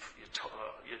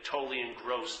 You're totally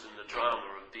engrossed in the drama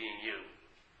of being you.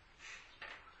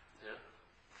 Yeah?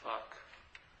 Fuck.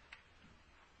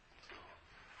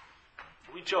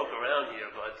 We joke around here,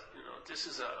 but, this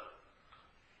is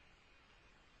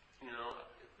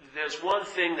there's one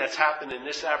thing that's happened in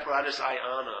this apparatus. I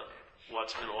honor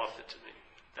what's been offered to me.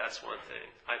 That's one thing.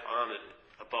 I've honored it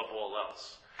above all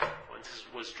else. When this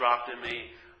was dropped in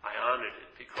me, I honored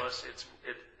it because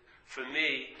for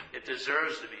me, it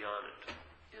deserves to be honored.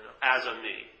 As a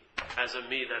me. As a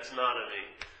me that's not a me.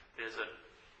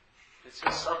 It's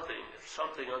just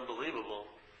something unbelievable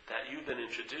that you've been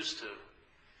introduced to.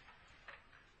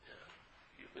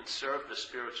 You've been served the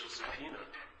spiritual subpoena.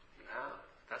 You have.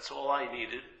 That's all I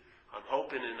needed. I'm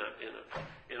hoping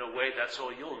in a way that's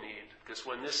all you'll need. Because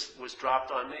when this was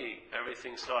dropped on me,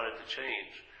 everything started to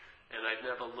change. And I've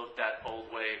never looked that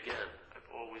old way again. I've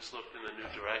always looked in a new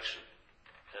direction.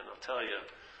 And I'll tell you,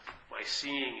 my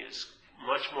seeing is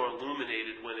much more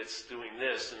illuminated when it's doing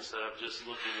this instead of just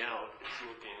looking out. It's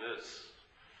looking this.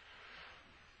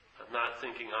 I'm not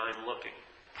thinking I'm looking.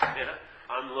 Yeah?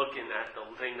 I'm looking at the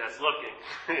thing that's looking.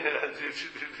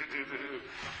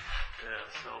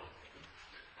 So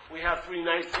we have 3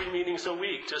 meetings a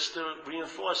week just to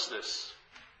reinforce this.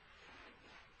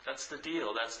 That's the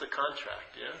deal. That's the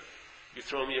contract. Yeah. You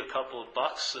throw me a couple of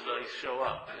bucks and I show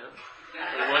up. Yeah.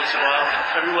 Every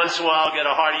once in a while, I'll get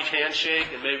a hearty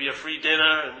handshake and maybe a free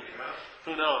dinner, and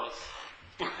who knows.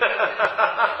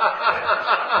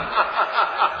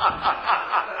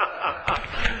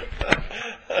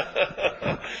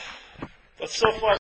 But so far.